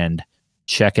history and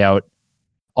check out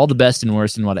all the best and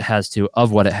worst in what it has to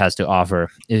offer.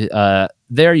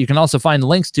 There you can also find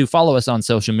links to follow us on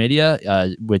social media,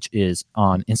 which is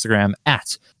on Instagram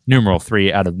at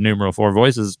 #3 out of #4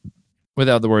 voices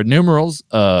without the word numerals,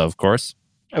 of course.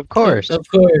 Of course.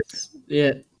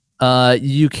 Yeah.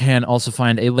 You can also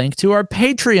find a link to our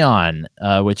Patreon,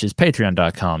 which is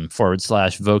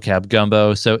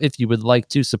patreon.com/vocabgumbo. So if you would like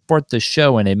to support the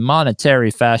show in a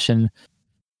monetary fashion,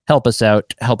 help us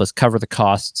out, help us cover the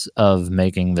costs of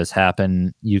making this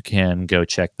happen, you can go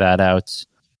check that out.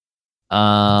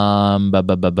 Am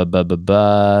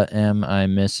I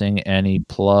missing any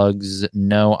plugs?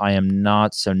 No, I am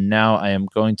not. So now I am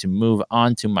going to move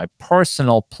on to my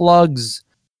personal plugs.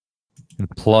 I'm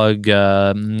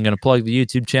gonna plug the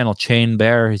YouTube channel Chain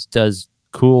Bear. He does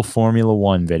cool Formula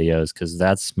One videos because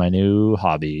that's my new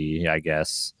hobby, I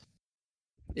guess.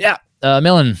 Yeah,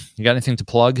 Millen, you got anything to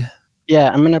plug? Yeah,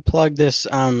 I'm gonna plug this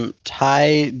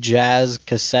Thai jazz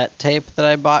cassette tape that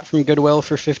I bought from Goodwill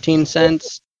for 15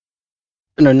 cents.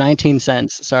 No, 19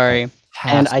 cents. Sorry,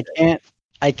 and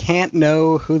I can't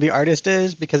know who the artist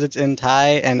is because it's in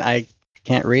Thai and I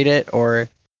can't read it or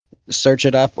search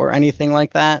it up or anything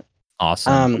like that.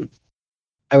 Awesome.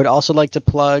 I would also like to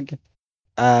plug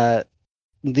the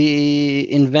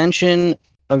invention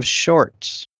of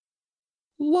shorts.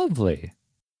 Lovely.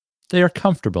 They are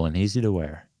comfortable and easy to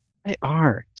wear. They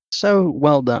are so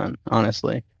well done,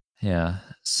 honestly. Yeah.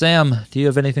 Sam, do you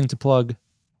have anything to plug?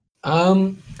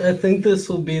 I think this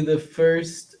will be the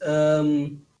first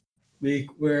week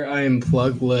where I am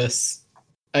plugless.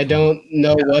 I don't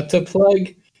know what to plug.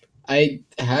 I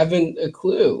haven't a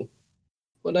clue.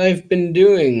 What I've been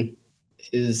doing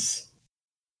is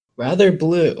rather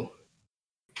blue.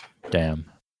 Damn.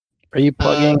 Are you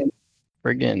plugging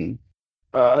friggin'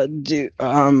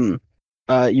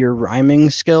 your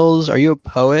rhyming skills? Are you a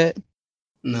poet?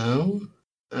 No.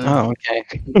 Oh,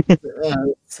 okay.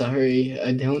 Sorry,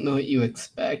 I don't know what you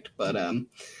expect, but I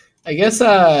guess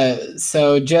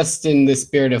so just in the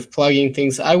spirit of plugging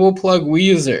things, I will plug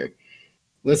Weezer.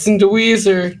 Listen to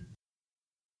Weezer.